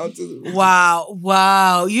jerking out to the.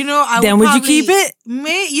 Wow. You know, Then would you keep it?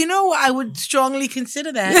 You know, I would strongly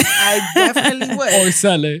consider that. I definitely would. Or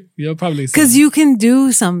sell it. You'll probably sell Because it. you can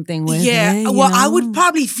do something with Yeah, it. well, I know? would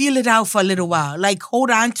probably feel it out for a little while, like hold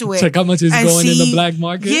on to it. Check how much is and going in the see- black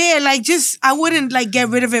market. Yeah, like just I wouldn't like get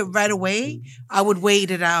rid of it right away. I would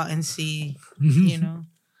wait it out and see, you know.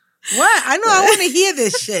 What? I know I want to hear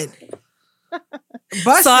this shit.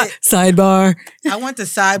 Bust it. Sidebar. I want the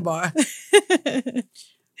sidebar.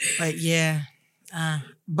 But yeah,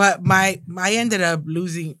 But I ended up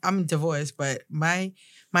losing. I'm divorced, but my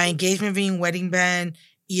engagement ring, wedding band,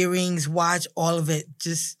 earrings, watch, all of it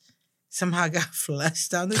just somehow got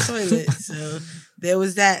flushed down the toilet. So there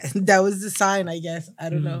was that. That was the sign, I guess. I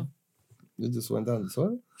don't know. It just went down the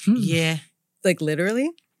toilet? Yeah. Like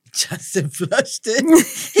literally? Justin flushed it.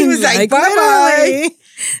 He was like, bye-bye.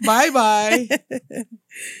 Bye-bye.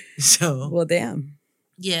 So. Well, damn.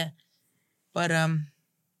 Yeah. But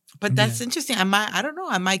that's interesting. I don't know.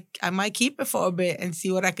 I might keep it for a bit and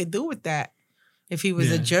see what I could do with that. If he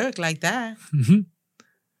was a jerk like that. Mm-hmm.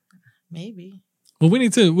 Maybe. Well, we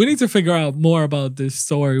need to figure out more about this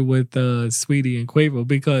story with Sweetie and Quavo,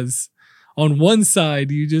 because on one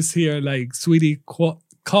side you just hear like Sweetie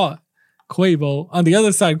caught Quavo. On the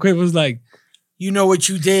other side, Quavo's like, you know what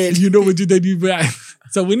you did. You know what you did. You back.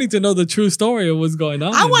 So we need to know the true story of what's going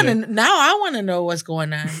on. I want to know what's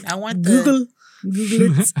going on. I want Google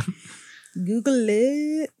it. Google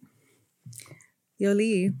it. Yo,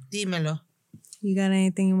 Lee. Dímelo. You got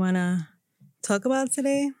anything you want to talk about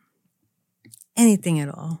today? Anything at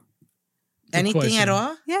all? Anything at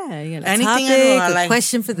all? Yeah. You got a anything topic, at all? a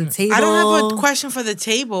question for the table? I don't have a question for the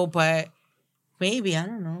table, but maybe, I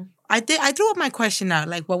don't know. I threw up my question out.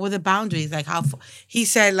 Like, what were the boundaries? Like, how he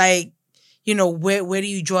said, like, you know, where do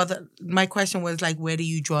you draw my question was like, where do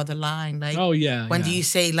you draw the line? Like, oh yeah. When do you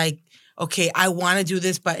say like, okay, I want to do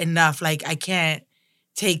this, but enough. Like, I can't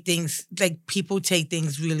take things, like, people take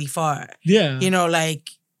things really far. Yeah. You know, like,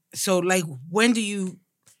 so, like, when do you,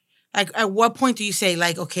 like, at what point do you say,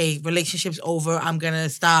 like, okay, relationship's over, I'm going to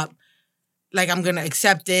stop, like, I'm going to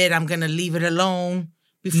accept it, I'm going to leave it alone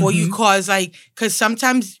before you cause, like, because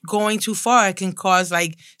sometimes going too far, it can cause,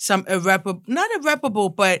 like, some not irreparable,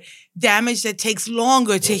 but damage that takes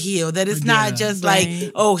longer to heal, that it's not just like,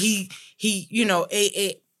 oh, he, you know,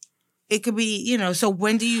 it could be, you know, so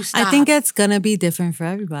when do you stop? I think it's going to be different for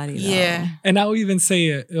everybody, though. Yeah. And I'll even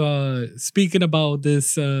say, speaking about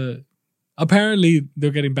this, apparently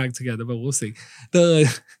they're getting back together, but we'll see.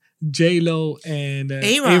 The J-Lo and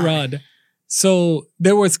A-Rod. So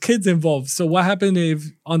there was kids involved. So what happened if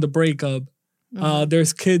on the breakup,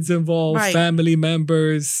 there's kids involved, family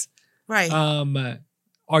members? Right.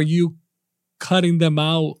 Are you cutting them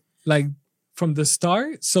out like from the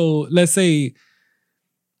start? So let's say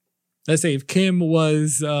if Kim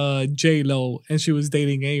was J-Lo and she was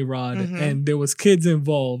dating A-Rod and there was kids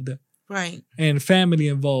involved, right, and family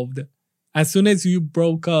involved, as soon as you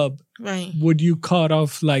broke up, right, would you cut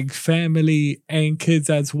off like family and kids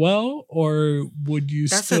as well, or would you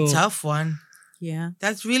That's still? a tough one. Yeah.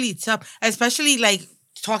 That's really tough, especially like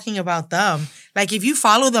talking about them. Like if you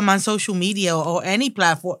follow them on social media or any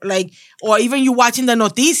platform, like, or even you watching the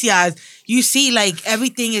noticias, you see like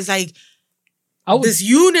everything is like this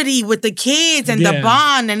unity with the kids and the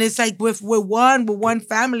bond, and it's like with one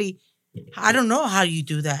family. I don't know how you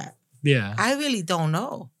do that. Yeah. I really don't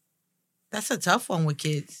know. That's a tough one with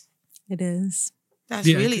kids. It is. That's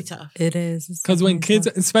really tough. It is. Because when kids,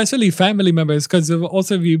 especially family members, because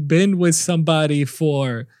also if you've been with somebody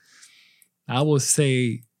for, I would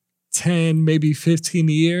say 10, maybe 15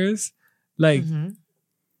 years, like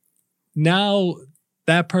now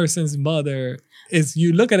that person's mother is,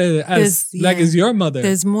 you look at it as like it's your mother.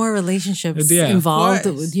 There's more relationships involved.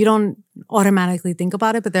 You don't automatically think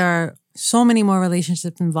about it, but there are so many more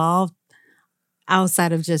relationships involved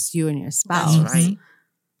outside of just you and your spouse. That's right.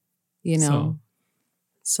 You know,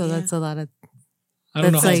 so that's a lot of. I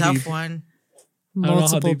don't know how that's a tough one.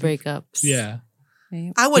 Multiple breakups. Yeah.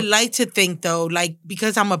 Right? I would like to think though, like,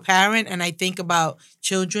 because I'm a parent and I think about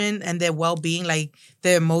children and their well-being, like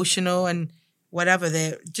their emotional and whatever,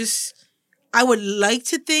 they're just, I would like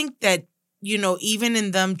to think that, you know, even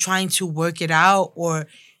in them trying to work it out or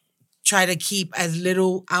try to keep as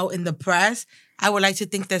little out in the press, I would like to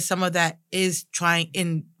think that some of that is trying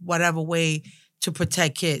in whatever way to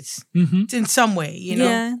protect kids in some way, you know?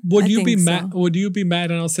 Yeah, would you be mad? Would you be mad?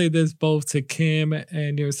 And I'll say this both to Kim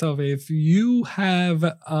and yourself. If you have,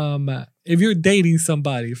 if you're dating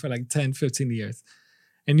somebody for like 10, 15 years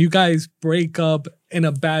and you guys break up in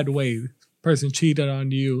a bad way, person cheated on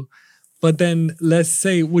you, but then let's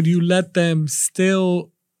say, would you let them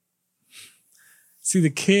still see the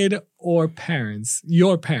kid or parents,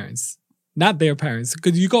 your parents, not their parents?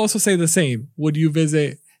 Because you could also say the same. Would you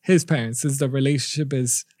visit his parents since the relationship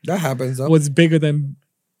is that happens was bigger than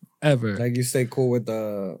ever? Like you stay cool with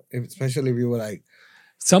especially if you were like,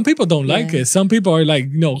 some people don't like it. Some people are like,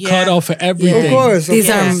 cut off everything. Of course. These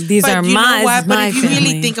are my But if you family.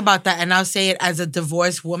 really think about that, and I'll say it as a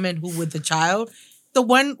divorced woman who with a child,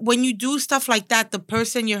 when you do stuff like that, the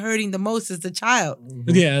person you're hurting the most is the child.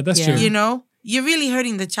 Yeah, that's true. You know, you're really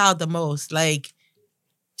hurting the child the most. Like,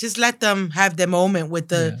 just let them have their moment with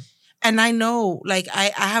the. Yeah. And I know, like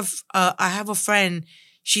I have a friend.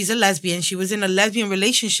 She's a lesbian. She was in a lesbian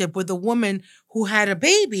relationship with a woman who had a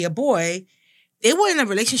baby, a boy. They were in a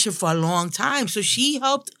relationship for a long time. So she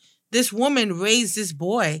helped this woman raise this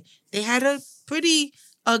boy. They had a pretty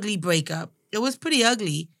ugly breakup. It was pretty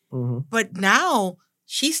ugly. Mm-hmm. But now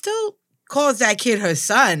she still calls that kid her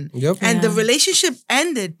son. Yep. And the Yeah. relationship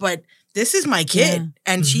ended, but this is my kid. Yeah.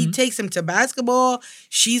 And she takes him to basketball.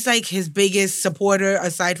 She's like his biggest supporter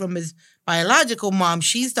aside from his biological mom.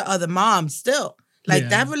 She's the other mom still. Like Yeah.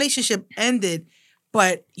 that relationship ended,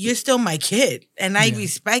 but you're still my kid. And I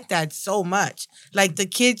respect that so much. Like the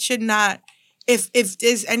kid should not, if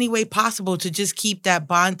there's any way possible to just keep that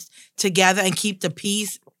bond together and keep the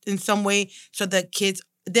peace in some way so that kids,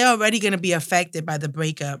 they're already going to be affected by the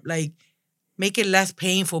breakup. Like make it less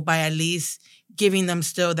painful by at least giving them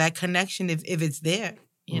still that connection if it's there,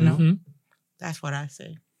 you know? Mhm. That's what I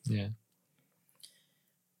say. Yeah.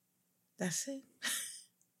 That's it.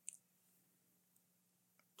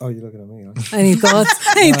 Oh, you're looking at me. Huh? Any thoughts?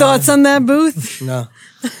 Any thoughts on that, Booth? No.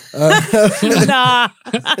 Nah.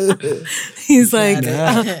 He's like,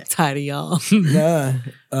 Nah. I'm tired of y'all. Nah.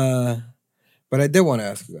 But I did want to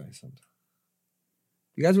ask you guys something.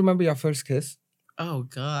 You guys remember your first kiss? Oh,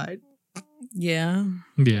 God. Yeah.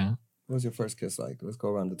 Yeah. What was your first kiss like? Let's go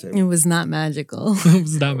around the It table. was not magical. It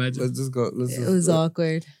was not magic. Let's just go. Let's It just, was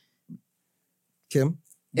awkward. Kim,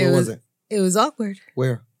 It where was- was it? It was awkward.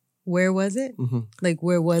 Where? Where was it? Mm-hmm. Like,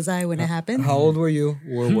 where was I when it happened? How old were you?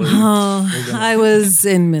 Where were you? Oh, I was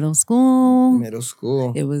in middle school. Middle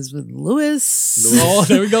school. It was with Lewis. Oh,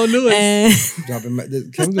 there we go, Lewis.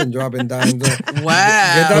 And Kim's been dropping dimes. Get Wow.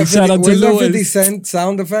 that Shout out to where's that Lewis. 50 Cent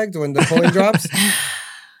sound effect when the coin drops?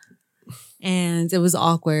 and it was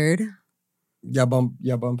awkward. Y'all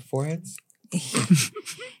bump foreheads?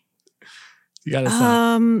 You gotta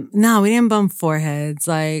stop. No, we didn't bump foreheads.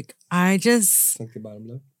 Like, I just Suck your bottom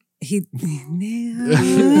lip. he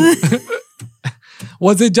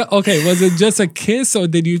Was it just a kiss or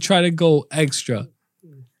did you try to go extra?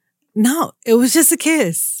 No, it was just a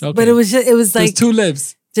kiss. Okay. But it was like Just two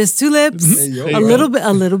lips. just two lips, Hey, yo, a bro.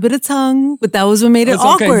 little bit of tongue, but that was what made it It's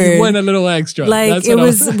awkward. okay. You went a little extra. Like That's it what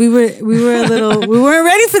was, we were a little, we weren't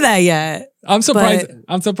ready for that yet. I'm surprised. but-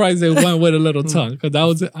 I'm surprised they went with a little tongue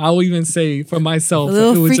because I'll even say for A myself it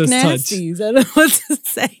little was freak just touch. nasties. I don't know what to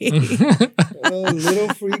say. Oh,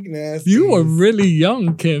 little freak nasty. You were really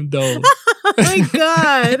young, Kim. Though Oh my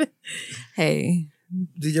god. Hey,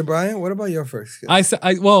 DJ Brian, what about your first kiss?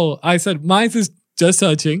 I said mine is just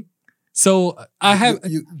touching. So I have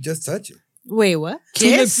you just touch it. wait, what?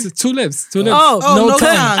 Kiss? two lips. Oh, no tongue.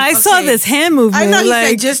 I saw Okay. this hand movement. I know he like,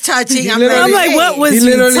 said just touching. I'm literally- like, I'm like, what was He you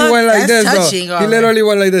literally touch- went like That's this, touching, though. all He right. literally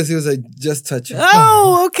went like this. He was like, just touch it.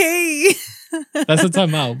 Oh, okay. That's a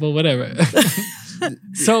timeout, but whatever. You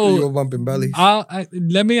So were bumping bellies.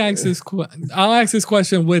 let me ask this. I'll ask this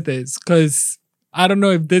question with this because I don't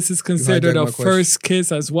know if this is considered hijacked a my question. first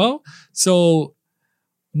kiss as well. So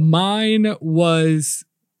mine was,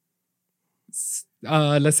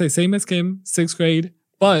 let's say, same as Kim, 6th grade,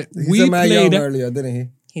 but He we said Matt Young played. earlier, didn't he?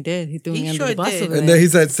 He did. He threw He me under sure the bus did. over And there. then he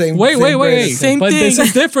said same. Wait. grade. Same But this thing.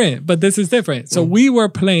 is different. But this is different. So we were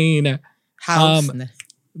playing House.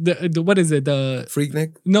 the what is it? The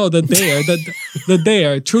Freaknik. no, the dare, the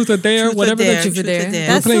dare, truth or dare, Truth or whatever. dare. Truth or dare. We're We're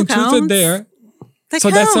That playing still truth or counts. dare. That So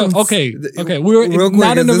counts. that's okay. Okay, we were Real quick,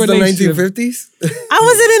 not in a is this relationship. the 1950s? I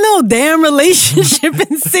wasn't in no damn relationship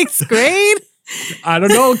in 6th grade. I don't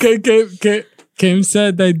know. Kim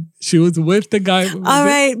said that she was with the guy. All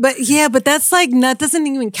right, but that's like that doesn't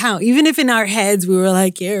even count. Even if in our heads we were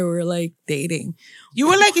like, yeah, we're like dating. You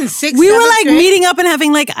were like in 6th We were 7th like grade? meeting up and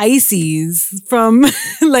having like ices from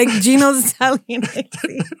like Gino's Italian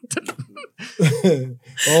ices.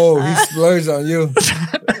 Oh, he splurged on you.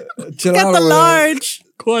 Chill Got out the over there. large,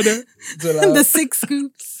 quarter. Chill out. the 6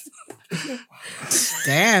 scoops.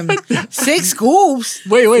 Damn. 6 scoops.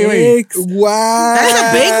 Wait. 6. Wow. That's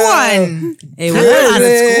a big one. It was a lot of school.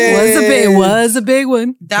 Really? It was a big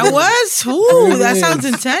one. That was? Ooh, that sounds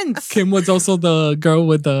intense. Kim was also the girl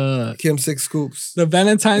with the Kim 6 scoops.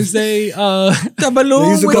 Valentine's Day. The They balloon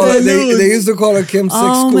used, to with call the it, they used to call her Kim 6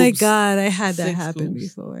 Oh scoops. my god, I had that 6 happen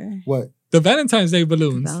scoops. before. What? the Valentine's Day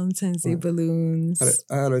balloons. Valentine's Day balloons.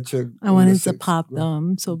 I had a chick. I wanted with to a 6 pop scoop.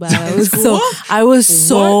 them so bad. I In was school? I was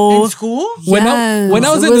so in school? When I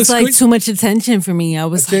was it in the was like street- too much attention for me. I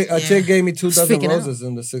was A chick gave me 2 dozen freaking out. roses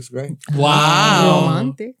in the 6th grade. Wow.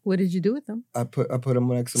 romantic. What did you do with them? I put them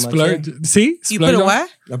next to my Splurge. chair. See? You Splurge put a on- what?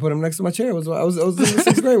 I put them next to my chair. I was in the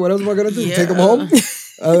 6th grade. What else am I gonna do? Yeah. Take them home?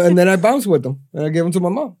 And then I bounced with them and I gave them to my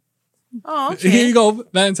mom. Oh, okay. Here you go,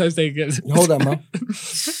 Valentine's Day gift. Hold on, Mom.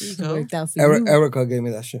 Here you go. Worked out for you. Erica gave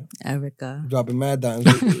me that shit. Erica. Dropping mad dimes.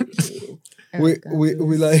 Erica.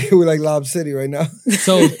 we like Lob City right now.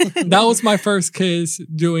 So that was my first kiss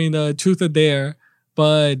doing the Truth or Dare,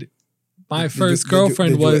 but my first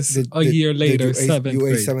girlfriend was a year later, seventh You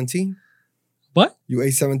grade. age 17? What? You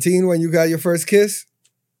age 17 when you got your first kiss?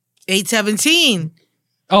 817.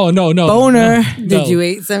 Oh no. Boner. No. Did you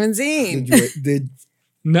 817? Did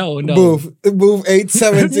No. move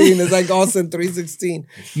 817 is like Austin 316.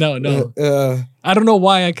 No. I don't know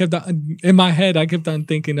why I kept on, in my head. I kept on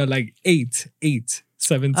thinking of like 8,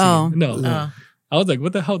 17. Oh. No. I was like,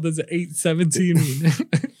 what the hell does 817 mean?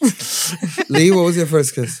 Lee, what was your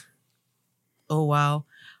first kiss? Oh, wow.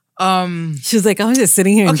 She was like, I was just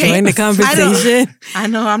sitting here Okay, enjoying the conversation. I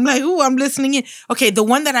know. I'm like, ooh, I'm listening in. Okay, the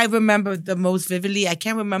one that I remember the most vividly, I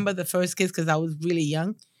can't remember the first kiss because I was really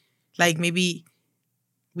young. Like maybe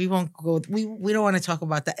we won't go. We don't want to talk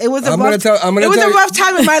about that. It was a rough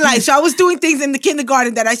time in my life. So I was doing things in the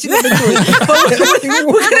kindergarten that I shouldn't have been doing. But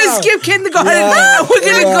we're gonna skip kindergarten. And we're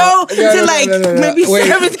gonna go to maybe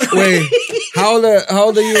 7th grade. Wait, how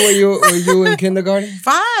old are you when you in kindergarten?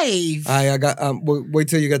 5. I got wait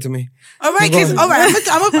till you get to me. All right,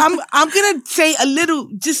 I'm gonna say a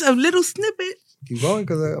little snippet. Keep going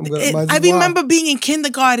because I'm gonna. I remember being in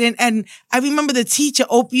kindergarten and I remember the teacher.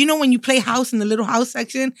 You know when you play house in the little house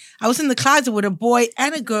section? I was in the closet with a boy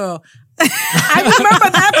and a girl. I remember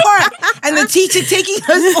that part. And the teacher taking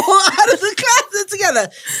us all out of the closet together.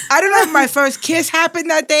 I don't know if my first kiss happened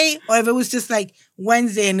that day or if it was just like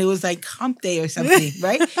Wednesday and it was like hump day or something,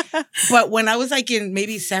 right? But when I was like in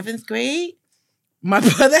maybe 7th grade, my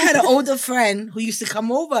brother had an older friend who used to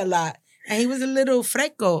come over a lot. And he was a little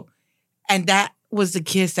fresco. And that was the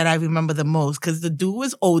kiss that I remember the most because the dude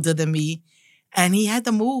was older than me and he had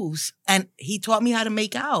the moves and he taught me how to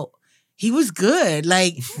make out. He was good.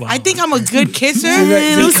 Like, wow. I think I'm a good kisser.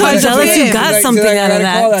 I'm so jealous you got something out of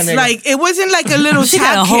that. Like, it wasn't like a little She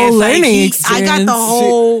tap got a whole kiss. Like, learning experience. I got the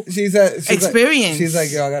whole she's experience. She's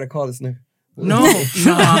like, yo, I gotta call this nigga. No,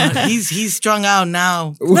 he's strung out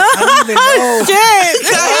now. I don't even know.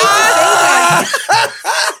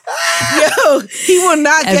 Yo, he will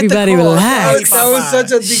not get Everybody the call. relax. That was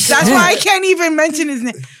such a deep. That's why I can't even mention his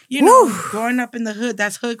name. You know, growing up in the hood,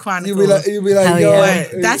 that's hood chronicles. You be like, Hell yo. yeah.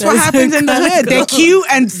 That's what happens in the hood. They're cute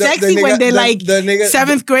and sexy when they're like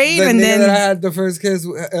 7th grade, the and nigga then that I had the first kiss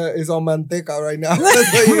is on Manteca right now.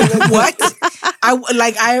 what?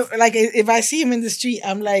 If I see him in the street,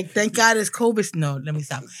 I'm like, thank God it's Cobus. No, let me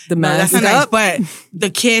stop. The no, that's not mask nice. up. But the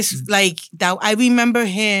kiss, like that, I remember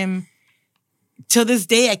him. Till this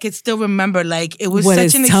day, I could still remember. Like it was what such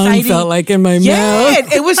his an tongue exciting. felt like in my mouth. Yeah,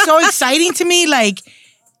 it was so exciting to me. Like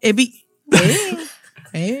it be.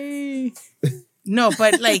 Hey. No,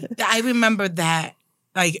 but like I remember that.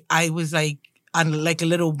 Like I was like on like a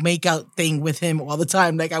little makeout thing with him all the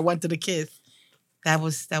time. Like I wanted to kiss. That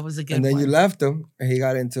was a good. And then one. you left him, and he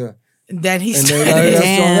got into. And then he And started. then he got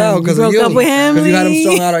strung out because of broke you. up with him, Because you had him Lee.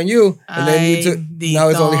 strung out on you, and then you took. Now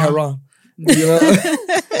it's only Haram. You know,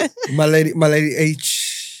 my lady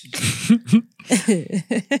H. So Do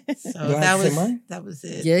I have to say mine? that was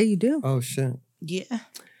it. Yeah, you do. Oh shit. Yeah.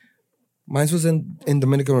 Mine was in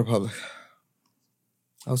Dominican Republic.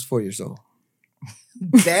 I was 4 years old.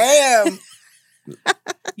 Damn.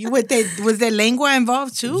 Was there lengua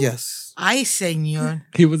involved too? Yes. Ay, señor.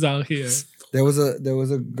 He was out here. There was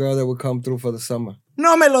a girl that would come through for the summer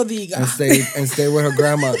No me lo diga. and stay with her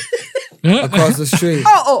grandma across the street.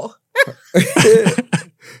 Oh.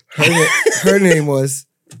 Her name was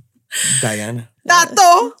Diana.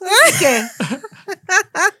 Tato. Okay.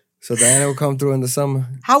 So Diana would come through in the summer.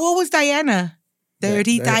 How old was Diana?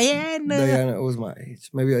 30 Di- Diana. Diana was my age,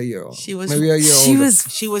 maybe a year old. She was- maybe a year older.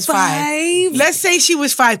 She was 5. Let's say she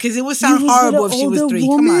was 5 because it would sound horrible if she was 3.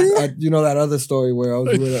 Come on. You know that other story where I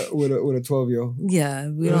was with a 12-year-old. Yeah,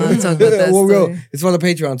 we don't want to talk about that Well, story. it's for the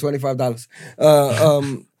Patreon,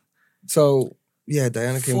 $25. So yeah,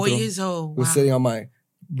 Diana came 4 through. years old. Was Wow. sitting on my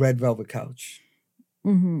red velvet couch.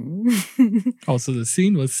 Mm-hmm. Oh, so the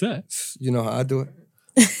scene was set. You know how I do it.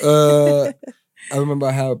 I remember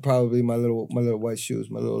I had probably my little white shoes,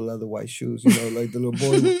 my little leather white shoes. You know, like the little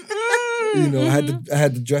boy. You know, I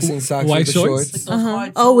had the dressing socks White with the shorts?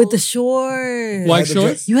 shorts. Oh, with the shorts. White the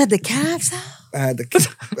shorts? You had the calves out? I had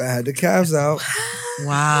the calves out,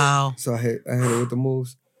 Wow. so I hit it with the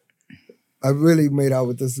moves. I really made out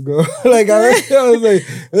with this girl. Like I was like,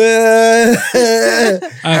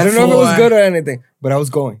 I don't know if it was good or anything, but I was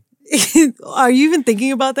going. Are you even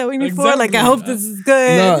thinking about that when you're 4? Like, I hope this is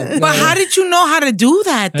good. No, But how did you know how to do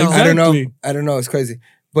that though? Exactly. I don't know. It's crazy.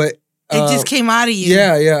 But It just came out of you.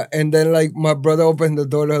 Yeah. And then like my brother opened the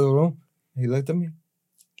door to the room. He looked at me.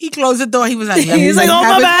 He closed the door. He was like, He's like, oh,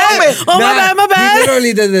 have my it bad. moment. Oh, my bad, my He bad.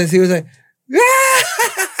 literally did this. He was like,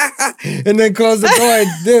 and then closed the door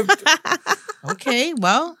and dipped. Okay,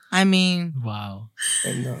 well, I mean, Wow.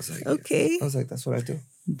 And I was like, Okay. I was like, that's what I do.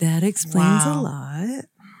 That explains Wow. a lot.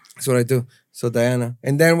 That's what I do. So Diana.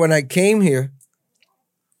 And then when I came here,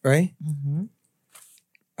 right? mhm.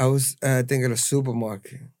 I was, I think, at a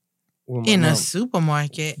supermarket with my In a mom,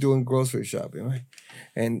 supermarket. doing grocery shopping, right?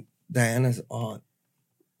 And Diana's aunt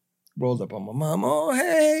rolled up on my mom. Oh,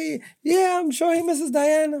 hey, yeah, I'm sure he misses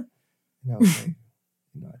Diana. And I was like,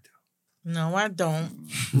 no, I don't.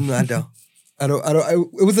 No, I don't. No, I don't.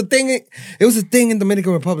 It was a thing. It was a thing in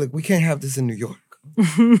Dominican Republic. We can't have this in New York.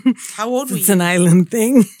 How old were It's you? an island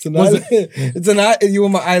thing. It's an island. It's an island. You were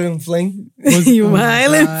my island fling. You were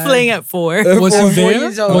island God. fling at 4. Was she 4 there?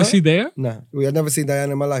 years old. Was she there? Nah, we had never seen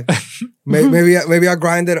Diana in my life. maybe I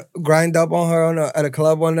grind up on her at a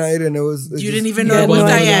club one night, and it was. You didn't even know Yeah, it was no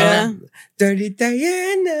idea. Diana. Dirty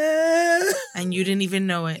Diana. And you didn't even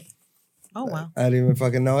know it. Oh, wow. I didn't even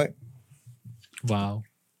fucking know it. Wow.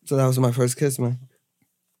 So that was my first kiss, man.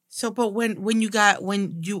 So, but when you got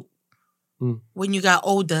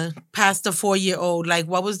older, past the 4-year-old, like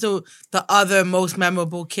what was the other most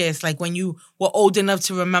memorable kiss? Like when you were old enough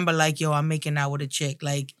to remember, like, yo, I'm making out with a chick,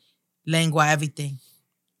 like lengua, everything.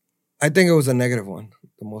 I think it was a negative one.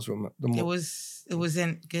 The most. It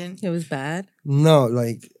wasn't good. It was bad. No,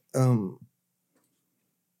 like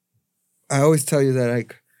I always tell you that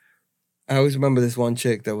like I always remember this one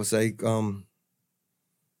chick that was like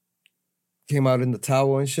came out in the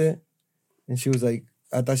towel and shit, and she was like,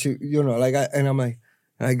 I thought she, like I'm like,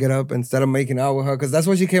 and I get up instead of making out with her because that's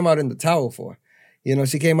what she came out in the towel for,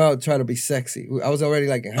 she came out trying to be sexy. I was already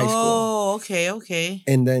like in high school, Oh, okay.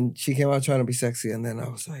 and then she came out trying to be sexy, and then I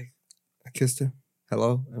was like, I kissed her,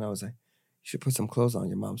 hello, and I was like, you should put some clothes on.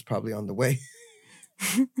 Your mom's probably on the way.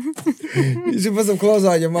 You should put some clothes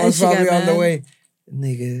on. Your mom's she got probably on the mad? way.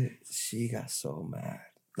 Nigga, she got so mad.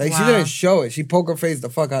 Like, she Wow. didn't show it. She poker faced the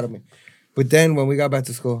fuck out of me. But then when we got back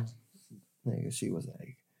to school, nigga, she was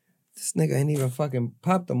like, this nigga ain't even fucking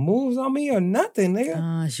popped the moves on me or nothing,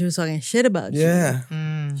 nigga. She was talking shit about you. Yeah.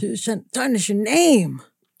 Mm. She was trying to tarnish your name.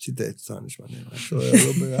 She did tarnish my name. Actually, a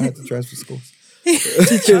little bit. I had to transfer schools. Oh,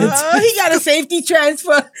 he got a safety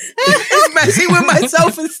transfer. He's messing with my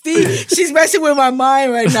self-esteem. She's messing with my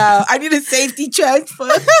mind right now. I need a safety transfer.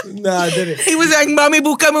 Nah, I didn't. He was like, mami,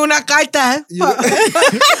 búscame una carta. Pa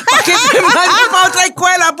que me mande pa otra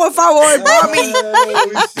escuela, por favor, mami.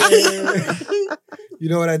 Oh, shit. You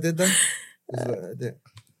know what I did then? This is what I did.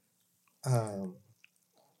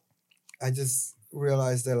 I just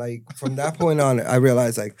realized that, like, from that point on, I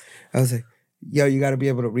realized, like, I was like, yo, you got to be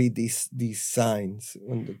able to read these signs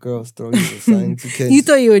when the girls throw you the signs. Because You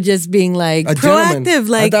thought you were just being like a gentleman. proactive.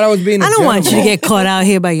 Like, I thought I was being a I don't want you to gentleman. get caught out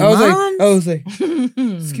here by your I mom. was like,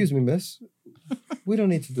 excuse me, miss. We don't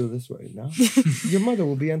need to do this right now. Your mother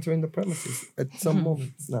will be entering the premises at some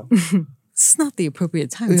moments now. It's not the appropriate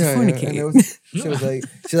time to And fornicate. it was, she's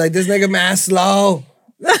like, this nigga mad slow.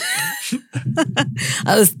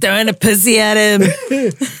 I was throwing a pussy at him.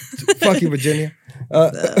 Fuck you, Virginia.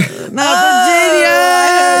 Not Virginia.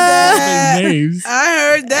 Names. I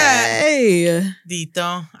heard that. Hey.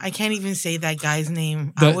 Dito, I can't even say that guy's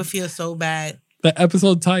name. I That- would feel so bad. The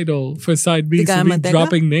episode title for Side B The guy should be Manteca?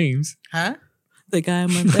 dropping names. Huh? The guy in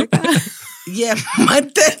Manteca. Yeah,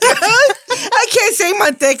 Manteca. I can't say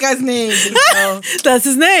Manteca's name. Dito. That's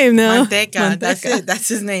his name now. Manteca. That's it. That's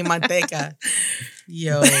his name, Manteca.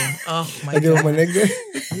 Yo. Oh, my I give him God. my nickname.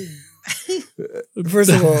 First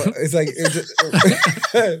of all, it's like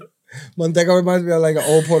Manteca reminds me of like an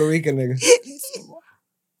old Puerto Rican nigga.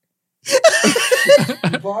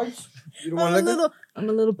 You parched? You don't want liquor? I'm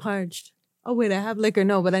a little parched. Oh wait, I have liquor.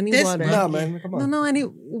 No, but I need This water. Nah, man, come on. No, I need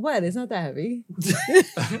what? It's not that heavy.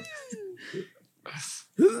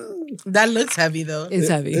 That looks heavy, though. It's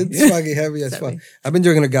heavy. It's fucking heavy as fuck. heavy. I've been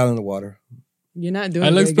drinking a gallon of water. You're not doing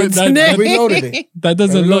I very look good that- today. I reloaded it. That I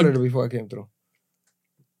doesn't reloaded look. it before I came through.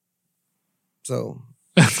 So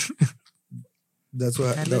that's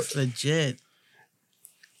what. That looks legit.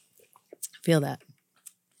 Feel that.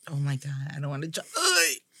 Oh my God. I don't want to try.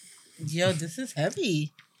 Yo, this is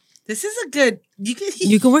heavy. This is a good.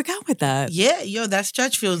 You can work out with that. Yeah, yo, that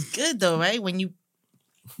stretch feels good though, right? When you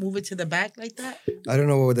move it to the back like that. I don't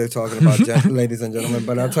know what they're talking about, ladies and gentlemen,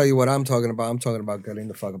 but I'll tell you what I'm talking about. I'm talking about getting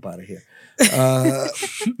the fuck up out of here.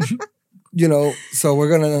 So we're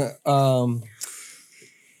gonna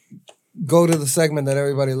go to the segment that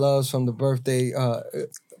everybody loves from the birthday,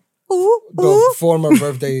 Ooh, the former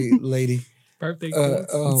birthday lady. Birthday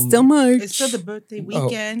quotes. Still March. It's still the birthday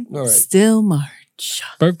weekend. All right. Still March.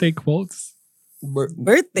 Birthday quotes.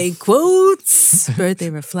 Birthday quotes. Birthday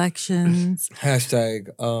reflections. Hashtag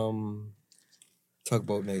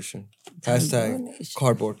Tugboat Nation. Hashtag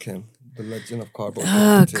Cardboard Kim. The legend of Cardboard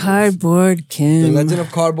Kim. continues. Cardboard Kim. The legend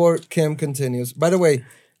of Cardboard Kim continues. By the way,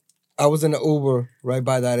 I was in an Uber right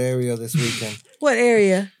by that area this weekend. What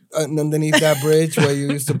area? Underneath that bridge where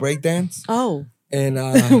you used to break dance. Oh. And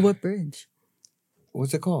What bridge?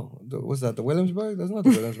 what's it called? What's that? The Williamsburg? That's not the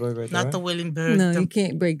Williamsburg right there. Not right? the Williamsburg. No, the, you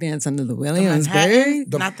can't break dance under the the Williamsburg. Manhattan.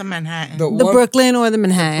 The- Not the Manhattan. The The one- Brooklyn or the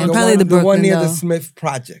Manhattan? Probably one, the Brooklyn. The one near though. the Smith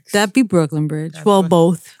Projects. That'd be Brooklyn Bridge. That's Well, what-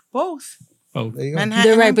 both. Both. Oh, There you go. Manhattan.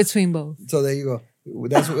 They're right and- between both. So there you go.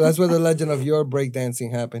 That's where the legend of your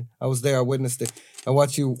breakdancing happened. I was there. I witnessed it. I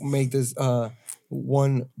watched you make this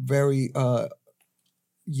one very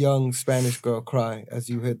young Spanish girl cry as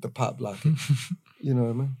you hit the pop locket. You know what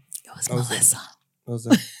I mean? It was I was there.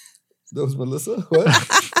 Melissa. That was Melissa? What?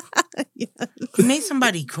 You made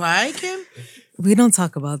somebody cry, Kim? We don't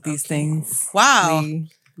talk about these things. Wow.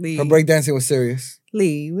 Lee. Her breakdancing was serious.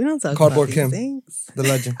 Lee, we don't talk Cardboard about Kim. these things. The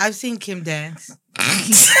legend. I've seen Kim dance.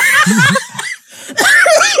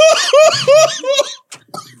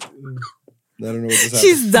 I don't know what just happened.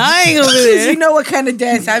 She's dying over You there. know what kind of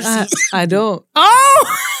dance I've seen? I don't.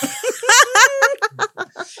 Oh!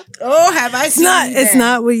 Oh, have I It's seen not. It's that?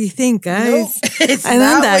 not what you think, No, guys. it's And on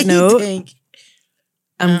not that what you note- think.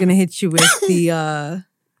 I'm gonna hit you with the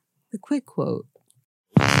quick quote.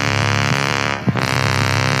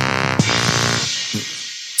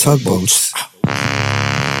 Tugboats.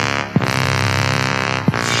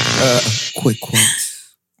 Quick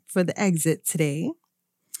quotes. For the exit today.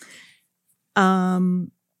 I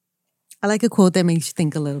like a quote that makes you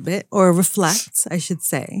think a little bit, or reflect, I should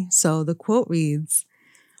say. So the quote reads,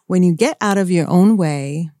 "When you get out of your own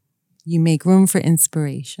way, you make room for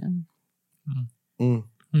inspiration."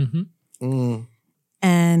 mm-hmm.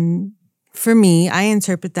 And for me, I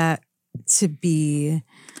interpret that to be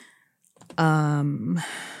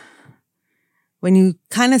when you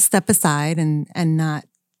kind of step aside and not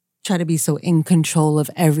try to be so in control of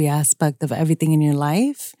every aspect of everything in your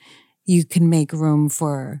life, you can make room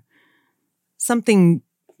for something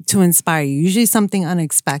to inspire you, usually something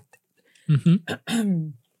unexpected, Mm-hmm.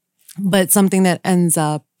 but something that ends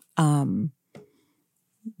up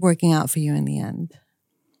working out for you in the end.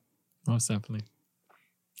 Most definitely.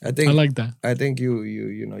 I think I like that. I think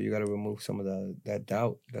you know you got to remove some of that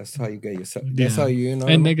doubt. That's how you get yourself. That's how you know.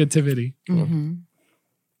 And negativity. Mm-hmm.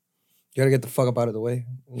 You got to get the fuck up out of the way.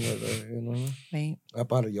 You know, Right,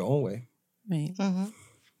 up out of your own way. right. Mhm.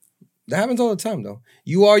 That happens all the time, though.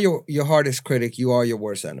 You are your hardest critic. You are your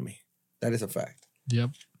worst enemy. That is a fact. Yep.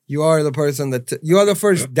 You are the person that you are the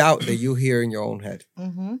first doubt that you hear in your own head.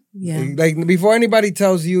 Mhm. Yeah. Like before anybody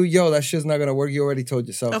tells you, "Yo, that shit's not gonna work," you already told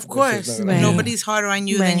yourself. Of that shit's course. not gonna Right. work. Nobody's harder on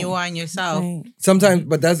you than Right. you are on yourself. Right. Sometimes,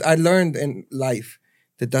 but I learned in life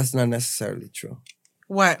that's not necessarily true.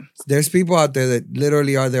 What? There's people out there that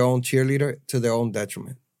literally are their own cheerleader to their own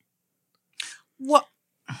detriment. What?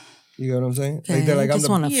 You know what I'm saying? Okay, Like they're like, I just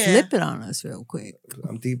want to Yeah. flip it on us real quick.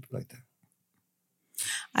 I'm deep like that.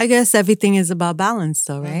 I guess everything is about balance,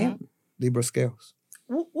 though, right? Libra scales.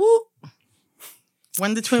 Woo, woo.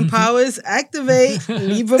 When the twin powers activate,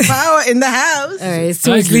 Libra power in the house. All right, it's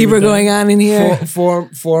too I much agree Libra with that. going on in here.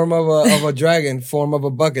 Form of a dragon, form of a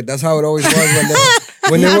bucket. That's how it always was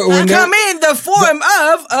when they Come in the form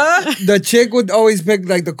of a. the chick would always pick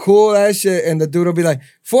like the cool ass shit, and the dude would be like,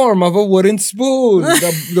 form of a wooden spoon.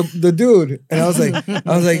 The dude, and I was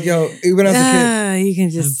like, yo, even as a kid, Yeah, you can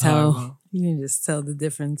just That's tell. horrible. You can just tell the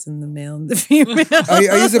difference in the male and the female. I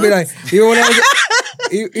used to be like, even when I was,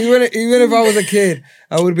 even if I was a kid,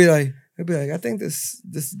 I would be like, I think this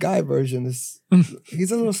guy version is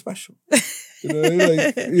he's a little special. You know,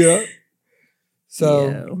 like, yeah. So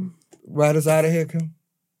Yeah. ride us out of here, Kim.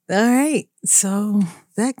 All right. So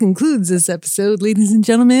that concludes this episode, ladies and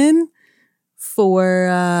gentlemen. For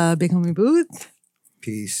Big Homie Booth,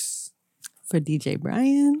 Peace. for DJ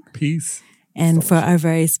Brian, Peace. and for our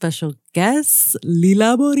very special guest,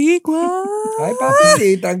 Lila Boricua. Ay,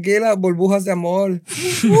 papi, tranquila, burbujas de amor.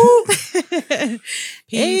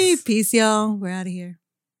 Hey, peace, y'all. We're out of here.